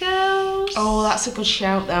Spice Girls? Oh, that's a good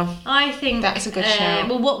shout, though. I think that's a good shout.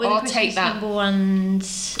 Well, what were the Christmas take that. number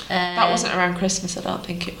ones? That wasn't around Christmas, I don't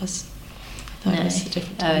think it was. That was a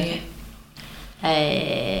different time.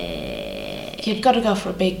 You've got to go for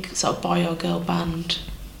a big sort of boy or girl band.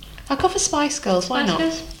 I'll go for Spice Girls. Why not?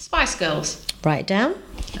 Spice Girls. Write it down.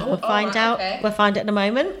 We'll find out. Okay. We'll find it in a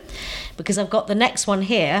moment, because I've got the next one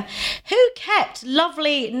here. Who kept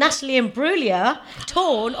lovely Natalie Imbruglia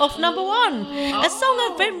Torn off number 1? A song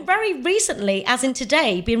I've been very recently, as in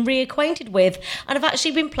today, been reacquainted with, and I've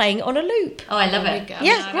actually been playing it on a loop. Oh, I love it.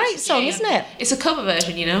 Yeah, great song, isn't it? It's a cover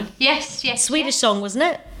version, you know. Yes. Swedish song, wasn't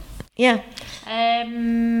it? Yeah.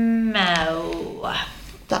 No.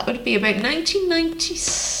 That would be about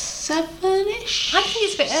 1997-ish. I think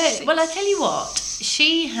it's a bit early. Well, I tell you what,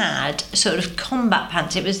 she had sort of combat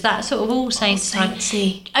pants. It was that sort of All Saints time.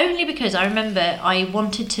 Only because I remember I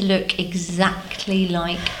wanted to look exactly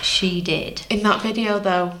like she did. In that video,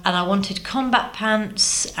 though. And I wanted combat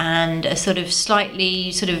pants and a sort of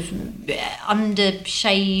slightly sort of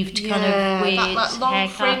under-shaved kind of weird that long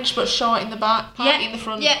haircut. fringe but short in the back, party in the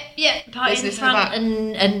front. Yeah, party in the Business front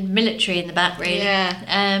in the and military in the back, really.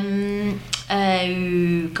 Yeah.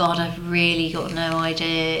 Oh God, I've really got no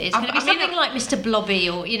idea. It's going to be something like Mr. Blobby,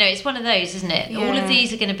 or it's one of those, isn't it? All of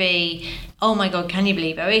these are going to be. Oh my God, can you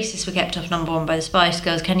believe Oasis were kept off number 1 by the Spice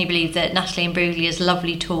Girls? Can you believe that Natalie Imbruglia's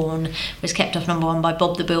Lovely Torn was kept off number 1 by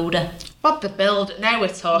Bob the Builder? Bob the Builder. Now we're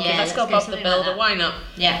talking. Yeah, let's go Bob the Builder. Why not?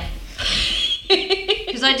 Yeah.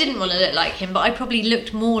 Because I didn't want to look like him, but I probably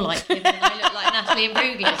looked more like him than I looked like Natalie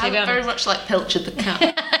Imbruglia. To be honest. Very much like Pilchard the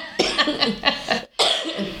cat.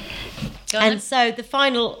 And so the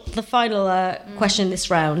final question in this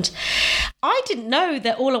round. I didn't know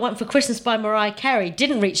that All I Want for Christmas by Mariah Carey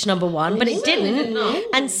didn't reach number 1, but it didn't.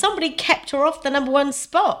 And somebody kept her off the number 1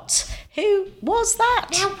 spot. Who was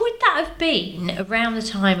that? Now, would that have been around the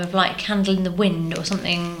time of like Candle in the Wind or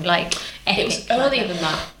something like epic? It was earlier than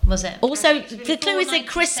that. Was it? Also, the clue is at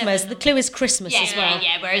Christmas. The clue is Christmas as well.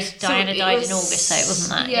 Yeah, whereas Diana died in August, so it wasn't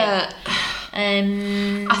that. Yeah.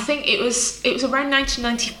 I think it was around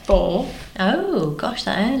 1994. Oh gosh,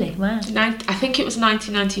 that early! Wow. I think it was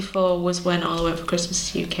 1994 was when All I Want for Christmas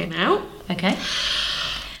Is You came out. Okay.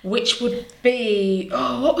 Which would be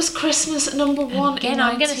what was Christmas at number 1? Again,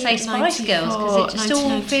 I'm going to say Spice Girls because it just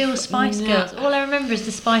all feels Spice Girls. All I remember is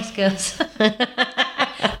the Spice Girls.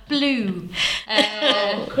 Blue.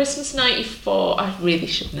 Christmas 94. I really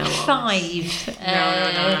should know. 5.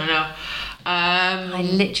 No. I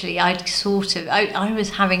was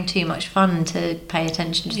having too much fun to pay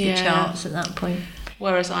attention to the charts at that point.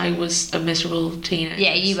 Whereas I was a miserable teenager.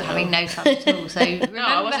 Yeah, you were having no fun at all. So no,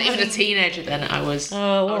 I wasn't even a teenager then. I was.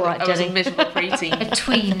 Oh, all right, I was a miserable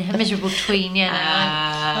preteen. A miserable tween. Yeah,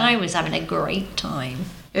 I was having a great time.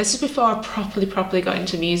 This is before I properly got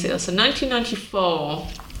into music. So 1994.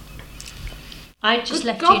 I just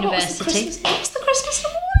left university. What's the Christmas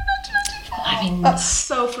number 1 in 1994? I I mean, that's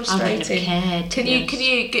so I wouldn't have frustrating. cared, Can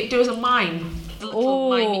you do us a mime?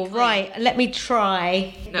 Oh, right. Let me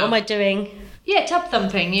try. No. What am I doing? Yeah, tub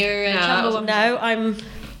thumping. You're Chumbawamba. No, I'm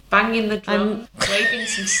banging the drum, waving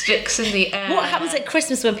some sticks in the air. What happens at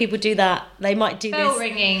Christmas when people do that? They might do Bell this.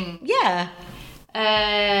 ringing. Yeah.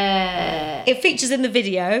 It features in the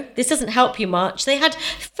video. This doesn't help you much. They had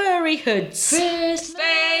furry hoods. Christmas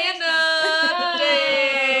Day another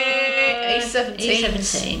day.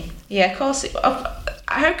 A17. Yeah, of course.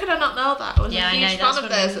 How could I not know that? I was a huge fan of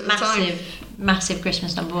theirs at the time. Massive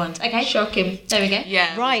Christmas number ones. Okay. Shocking. There we go.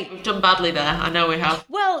 Yeah. Right. We've done badly there. I know we have.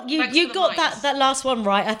 Well, you got that last one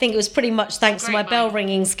right. I think it was pretty much thanks to my bell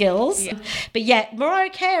ringing skills. Yeah. But yeah,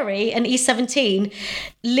 Mariah Carey and E17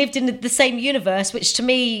 lived in the same universe, which to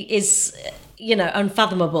me is,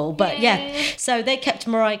 unfathomable. But yeah, so they kept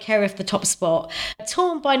Mariah Carey off the top spot.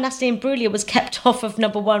 Torn by Nasty and Brulia was kept off of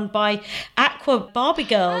number one by Aqua Barbie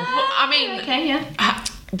Girl. Well, I mean, okay, yeah.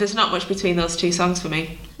 There's not much between those two songs for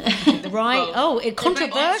me. Right.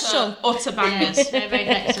 Controversial. Utter bangers. They're both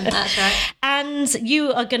excellent, that's right. And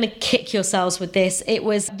you are going to kick yourselves with this. It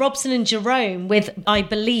was Robson and Jerome with I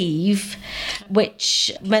Believe, which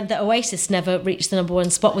meant that Oasis never reached the number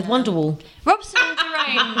one spot with Wonderwall. Robson and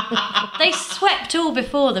Jerome, they swept all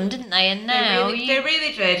before them, didn't they? And now they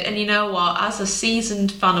really did. And you know what? As a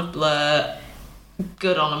seasoned fan of Blur,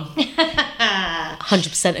 good on them.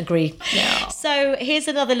 100% agree. Yeah. So here's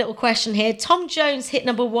another little question here. Tom Jones hit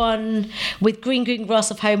number one with Green Green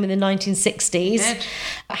Grass of Home in the 1960s.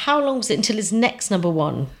 How long was it until his next number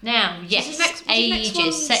one? Now, yes,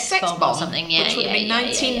 ages. Sex Bomb or something. Yeah, which would have been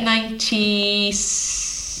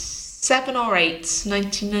 1997 or 8.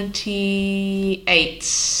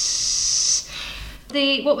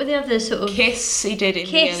 1998. What were the other sort of... Kiss he did in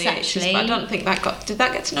Kiss, the early 80s, actually. but I don't think did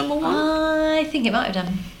that get to number one? I think it might have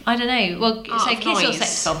done. I don't know. Well, so Kiss or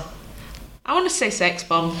Sex Bomb? I want to say Sex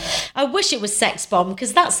Bomb. I wish it was Sex Bomb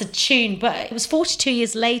because that's a tune, but it was 42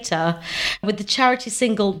 years later with the charity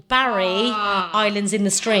single Barry, Islands in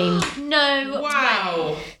the Stream. No.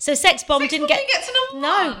 Wow. So Sex Bomb didn't get to number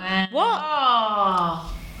one. No. What?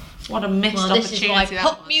 Oh. What a missed opportunity. This is why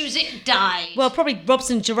pop music died. Well, probably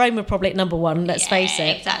Robson and Jerome were probably at number one, let's face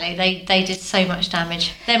it. Exactly. They did so much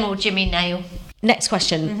damage. Them or Jimmy Nail. Next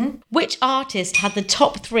question. Which artist had the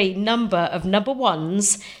top 3 number of number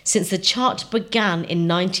ones since the chart began in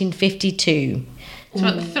 1952?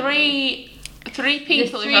 So three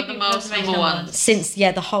people who had the most number ones. Since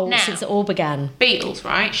it all began. Beatles,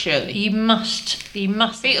 right? Surely. You must.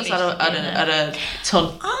 Beatles had a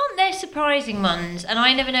ton. Aren't there surprising ones? And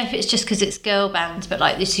I never know if it's just because it's girl bands, but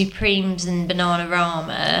like the Supremes and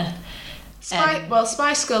Bananarama.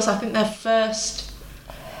 Spice Girls, I think their first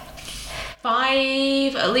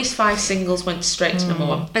at least 5 singles went straight to number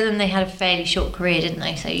one. But then they had a fairly short career, didn't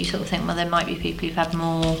they? So you sort of think, well, there might be people who've had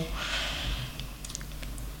more.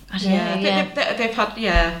 I don't know. They've had,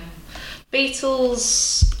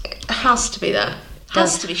 Beatles has to be there.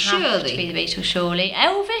 Has to be, surely. Has to be the Beatles, surely.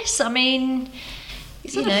 Elvis, I mean,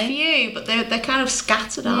 he's had a few, but they're kind of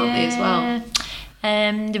scattered, aren't they, as well?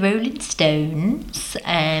 The Rolling Stones.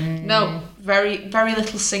 No, very, very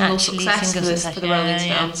little single success for the Rolling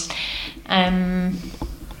Stones. The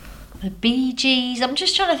Bee Gees. I'm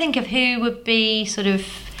just trying to think of who would be sort of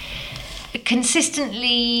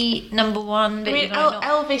consistently number one. I mean,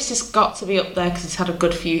 Elvis has got to be up there because he's had a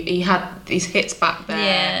good few. He had his hits back there.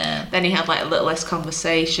 Yeah. Then he had like A Little Less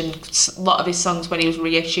Conversation. A lot of his songs when he was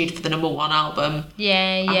reissued for the number one album.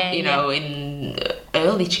 You know, in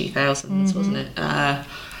early 2000s, wasn't it?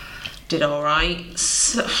 Did all right.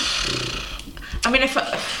 So, I mean,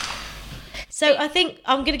 So I think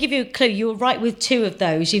I'm going to give you a clue. You were right with 2 of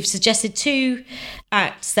those. You've suggested 2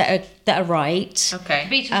 acts that are right. Okay.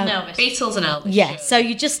 Beatles and Elvis. Beatles and Elvis. Yeah. So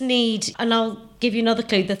you just need, and I'll give you another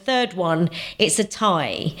clue. The third one, it's a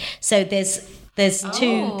tie. So there's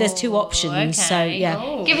 2 options. Okay. So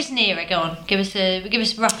yeah. Give us an era. Go on. Give us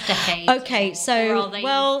rough decades. Okay. So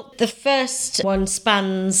the first one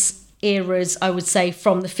spans eras, I would say,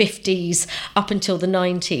 from the 50s up until the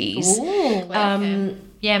 90s. Ooh.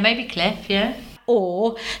 Yeah, maybe Cliff, yeah.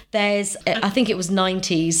 Or there's, I think it was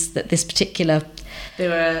 90s that this particular...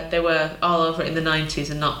 They were all over it in the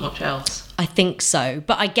 90s and not much else. I think so.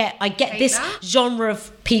 But I get this genre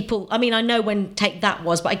of people... I mean, I know when Take That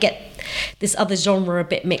was, but I get this other genre a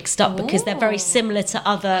bit mixed up because they're very similar to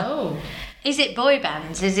other... Oh. Is it boy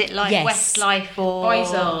bands? Is it like Westlife or...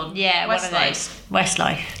 Boyzone. Yeah, Westlife. one of those.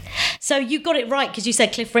 Westlife. So you got it right because you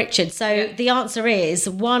said Cliff Richard. So the answer is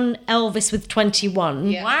 1 Elvis with 21.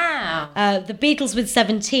 Yeah. Wow. The Beatles with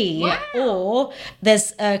 17. Wow. Or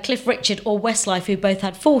there's Cliff Richard or Westlife who both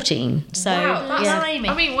had 14. So Wow, yeah. Blimey.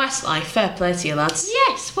 I mean, Westlife, fair play to you, lads.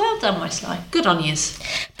 Yes, well done, Westlife. Good on yous.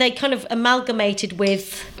 They kind of amalgamated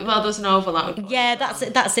with. Well, there's an overlap. With Yeah, that's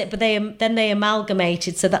it. That's it. But then they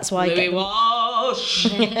amalgamated, so that's why I Louis get them.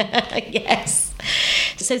 Walsh. Yes.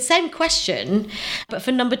 So same question, but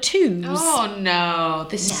for number 2s. Oh no,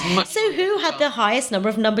 this is much. So who had the highest number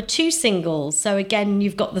of number 2 singles? So again,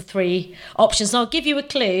 you've got the 3 options. I'll give you a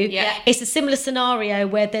clue. Yeah. It's a similar scenario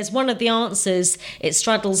where there's one of the answers, it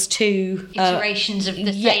straddles 2 Iterations of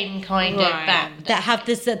the same kind of band. that have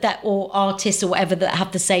this that or artists or whatever that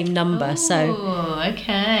have the same number. So Oh,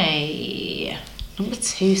 okay. Number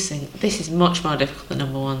 2 sing. This is much more difficult than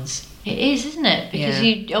number 1's. It is, isn't it? Because Yeah.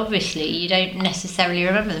 you don't necessarily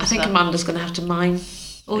remember them. I think so well. Amanda's going to have to mime.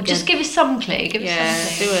 Or just give us some clue. Give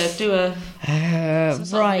us some clue. do a. some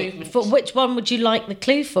sort of right. movement. For which one would you like the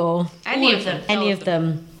clue for? Any of them. Any of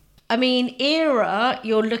them. I mean, era,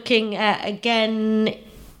 you're looking at, again,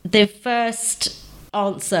 the first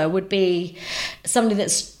answer would be something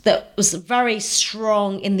that was very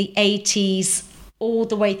strong in the 80s, all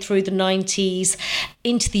the way through the 90s,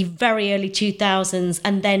 into the very early 2000s,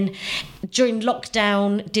 and then during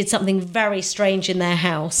lockdown did something very strange in their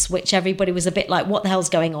house, which everybody was a bit like, what the hell's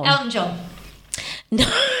going on? Elton John. No.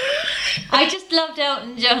 I just loved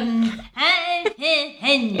Elton John.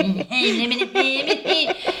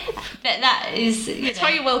 But that is...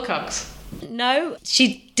 Toya Wilcox. No,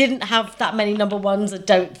 she didn't have that many number 1s, I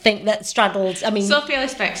don't think, that straddled. I mean, Sophie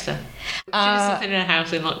Ellis-Bextor. She was something in her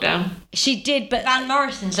house in lockdown. she did, but Van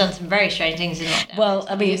Morrison's done some very strange things in lockdown. well,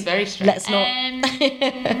 I mean, It's very strange. let's not.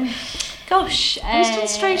 Gosh. Who's done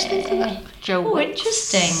strange things in that? Joe Oh, Wicks.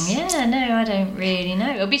 interesting. Yeah, no, I don't really know.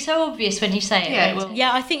 It'll be so obvious when you say it. Yeah, won't well,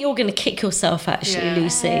 Yeah, I think you're going to kick yourself, actually, Yeah.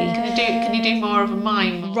 Lucy. Can you do more of a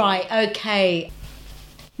mime? Right, okay.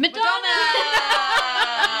 Madonna!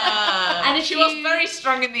 And if She you, was very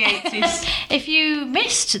strong in the 80s. if you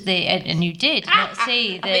missed the, and you did not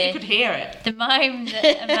see I bet you could the, hear it. the mime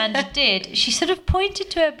that Amanda did, she sort of pointed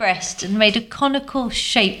to her breast and made a conical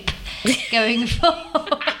shape going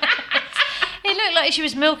forward. It looked like she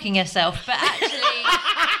was milking herself, but actually...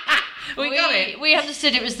 We got it. We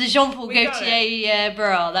understood it was the Jean-Paul We got Gaultier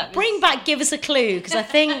bra. That was... Bring back, give us a clue, because I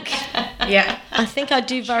think Yeah. I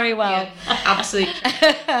do very well. Absolutely.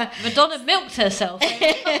 Madonna milked herself.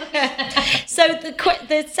 So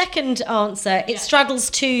the second answer, it straddles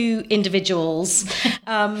 2 individuals.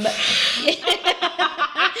 Well,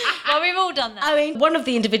 we've all done that. I mean, one of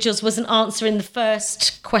the individuals was an answer in the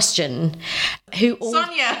first question.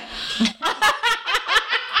 Sonia.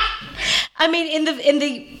 I mean, in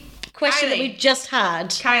the question that Kylie. we just had.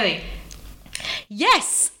 Kylie.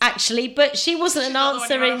 Yes, actually, but she wasn't an not the one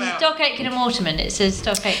answer you're in. on about. Stock Aitken and Waterman. It says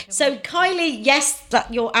Stock Aitken. So Kylie, yes,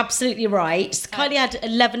 that you're absolutely right. Kylie had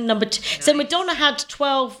 11 number 2. So Madonna had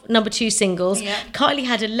 12 number 2 singles. Yeah. Kylie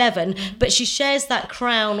had 11, but she shares that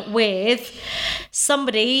crown with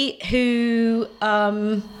somebody who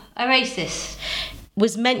Oasis.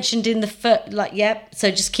 was mentioned in the first. Like, yep.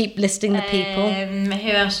 So just keep listing the people. Who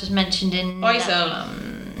else was mentioned in that Boyzone.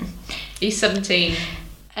 one? He's 17.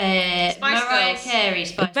 Mariah Girls. Carey.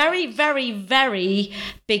 Spice Very, very, very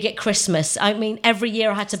big at Christmas. I mean, every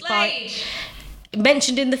year I had to buy.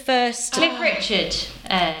 Mentioned in the first. Cliff Richard.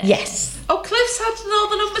 Yes. Oh, Cliff's had all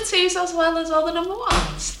the number 2s as well as all the number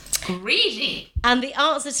 1s. Greedy. And the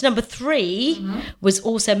answer to number 3 was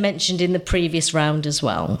also mentioned in the previous round as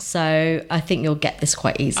well. So I think you'll get this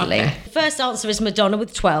quite easily. Okay. The first answer is Madonna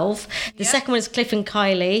with 12. The second one is Cliff and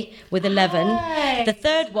Kylie with 11. Hey. The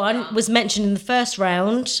third one was mentioned in the first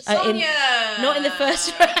round. Sonia. Not in the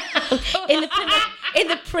first round. in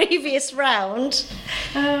the previous round.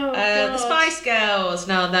 The Spice Girls.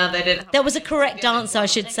 No, they didn't. There was a correct answer, I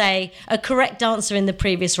should say. A correct answer in the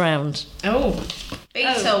previous round. Oh.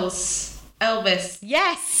 Beatles. Elvis.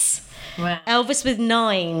 Yes. Wow. Elvis with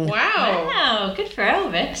 9. Wow. Wow, good for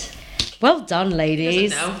Elvis. Well done,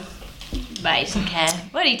 ladies. Doesn't know. But he doesn't care.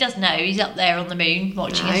 Well, he does know. He's up there on the moon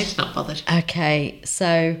watching No, us. he's not bothered. Okay,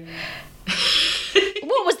 so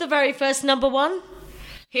what was the very first number 1?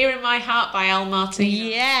 Here in My Heart by Al Martino.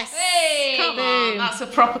 Yes. Come on, that's a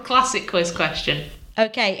proper classic quiz question.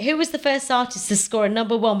 Okay, who was the first artist to score a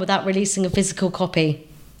number 1 without releasing a physical copy?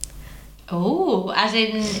 Oh, as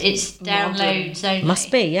in it's downloads only. Must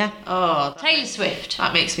be, yeah. Oh, Taylor Swift.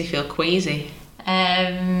 that makes me feel queasy. Who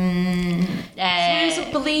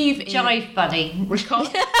doesn't believe in Jive Bunny.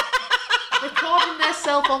 recording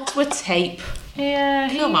themselves onto a tape Yeah,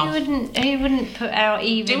 Come on. He wouldn't put out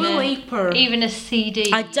even Do a leaper. even a CD.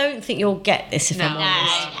 I don't think you'll get this if I'm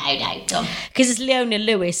honest. No. Because it's Leona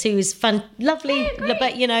Lewis, who's lovely, but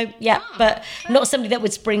but not somebody that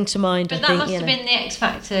would spring to mind. But I that think, must have been the X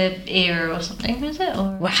Factor era or something, was it?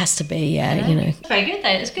 Or Well, it has to be, very good though.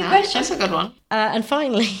 That's a good question. That's a good one. And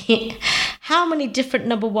finally, how many different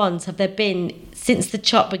number ones have there been since the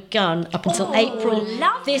chart begun up until April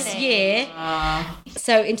this year?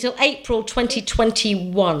 So until April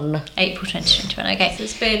 2021. April 2021. Okay.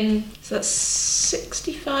 There's been, so that's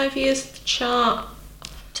 65 years of the chart.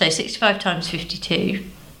 So 65 times 52.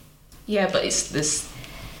 Yeah, but there's.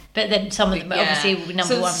 But then some of them obviously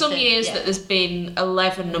number one. So some years that there's been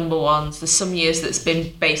 11 number ones. There's some years that's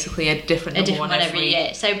been basically a different number one every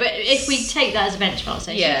year. So, but if we take that as a benchmark,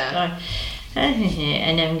 so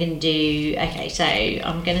and I'm going to do. Okay, so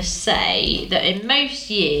I'm going to say that in most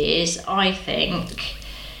years, I think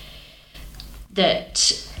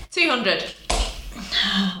that 200.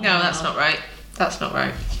 No, that's not right. That's not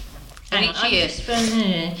right. And each year.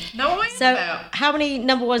 No, what So, how many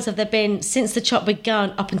number ones have there been since the chart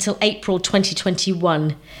begun up until April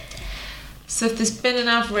 2021? So if there's been an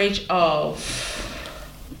average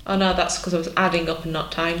of... Oh no, that's because I was adding up and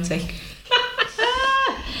not timesing.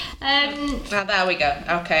 Now, there we go.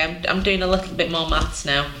 Okay, I'm doing a little bit more maths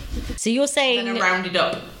now. So you're saying... I'm going to round it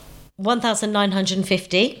up.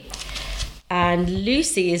 1,950. And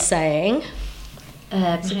Lucy is saying...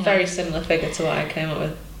 It's a very similar figure to what I came up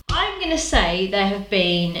with. I'm going to say there have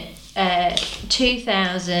been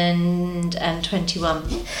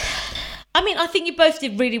 2021. I mean, I think you both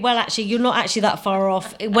did really well, actually. You're not actually that far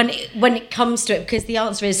off when it comes to it, because the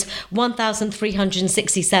answer is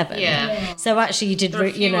 1,367. Yeah. So actually you did,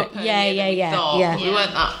 Yeah. We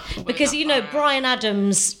weren't that. Because, Bryan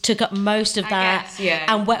Adams took up most of that. guess,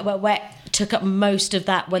 yeah. And Wet, Wet, Wet took up most of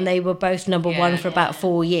that when they were both number one for about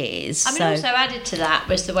 4 years. I mean, also added to that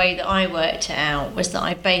was the way that I worked it out, was that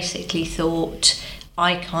I basically thought,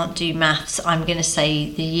 I can't do maths, I'm going to say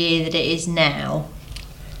the year that it is now.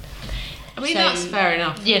 I mean, that's fair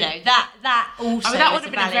enough. That also. I mean, that would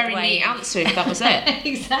have been a very neat answer if that was it.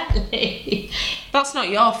 Exactly. That's not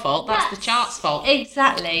your fault. That's the chart's fault.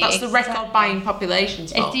 Exactly. That's the record buying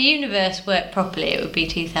population's fault. If the universe worked properly, it would be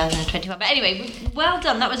 2021. But anyway, well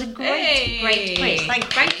done. That was a great quiz.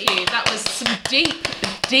 Thank you. That was some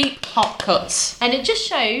deep hot cuts. And it just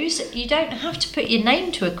shows you don't have to put your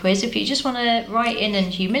name to a quiz. If you just want to write in and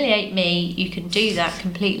humiliate me, you can do that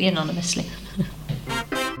completely anonymously.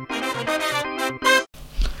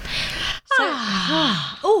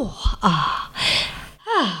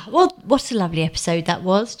 Well, what a lovely episode that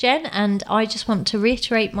was, Jen. And I just want to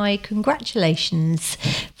reiterate my congratulations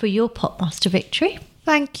for your Popmaster victory.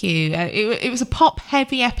 Thank you. It was a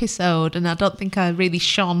pop-heavy episode, and I don't think I really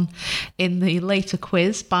shone in the later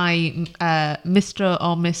quiz by Mr.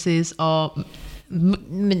 or Mrs. or...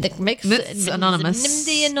 Anonymous.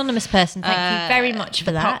 The anonymous person. Thank you very much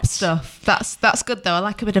for that. Pop stuff. That's good, though. I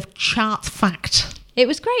like a bit of chart fact. It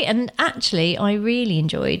was great, and actually I really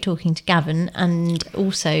enjoyed talking to Gavin and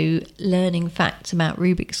also learning facts about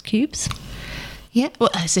Rubik's Cubes. Yeah, well,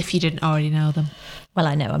 as if you didn't already know them. Well,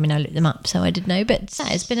 I know. I mean, I looked them up, so I did know. But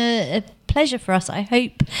it's been a pleasure for us. I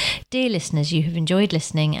hope, dear listeners, you have enjoyed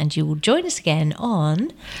listening, and you will join us again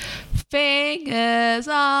on Fingers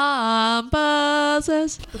on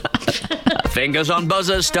Buzzers. Fingers on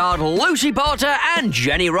Buzzers starred Lucy Porter and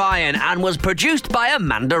Jenny Ryan and was produced by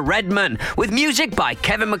Amanda Redman with music by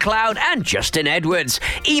Kevin MacLeod and Justin Edwards.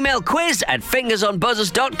 Email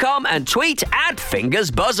quiz@fingersonbuzzers.com and tweet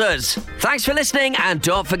 @fingersbuzzers. Thanks for listening, and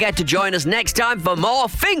don't forget to join us next time for more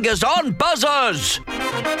Fingers on Buzzers.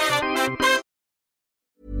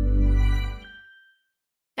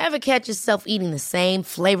 Ever catch yourself eating the same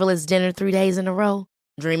flavorless dinner 3 days in a row?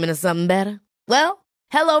 Dreaming of something better? Well,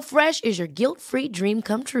 HelloFresh is your guilt-free dream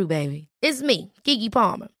come true, baby. It's me, Keke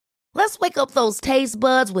Palmer. Let's wake up those taste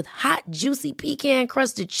buds with hot, juicy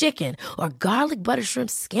pecan-crusted chicken or garlic butter shrimp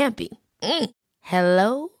scampi.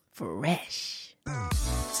 Hello Fresh.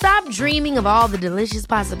 Stop dreaming of all the delicious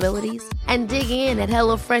possibilities and dig in at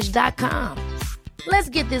HelloFresh.com. Let's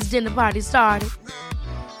get this dinner party started.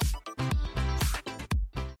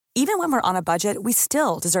 Even when we're on a budget, we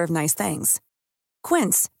still deserve nice things.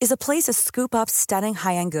 Quince is a place to scoop up stunning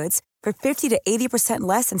high-end goods for 50 to 80%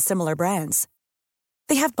 less than similar brands.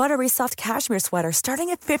 They have buttery soft cashmere sweaters starting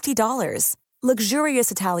at $50,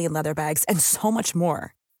 luxurious Italian leather bags, and so much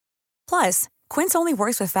more. Plus, Quince only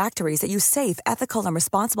works with factories that use safe, ethical, and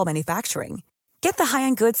responsible manufacturing. Get the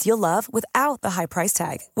high-end goods you'll love without the high price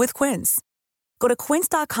tag with Quince. Go to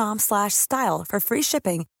quince.com/style for free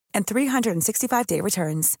shipping and 365-day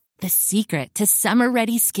returns. The secret to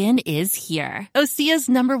summer-ready skin is here. Osea's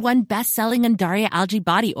 #1 best-selling Undaria Algae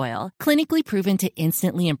Body Oil, clinically proven to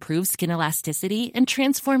instantly improve skin elasticity and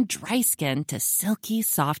transform dry skin to silky,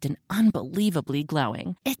 soft, and unbelievably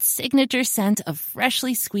glowing. Its signature scent of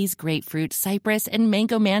freshly squeezed grapefruit, cypress, and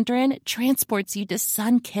mango mandarin transports you to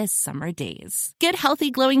sun-kissed summer days. Get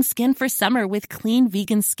healthy, glowing skin for summer with clean,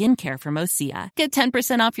 vegan skincare from Osea. Get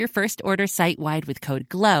 10% off your first order site-wide with code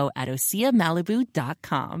GLOW at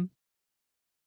OseaMalibu.com.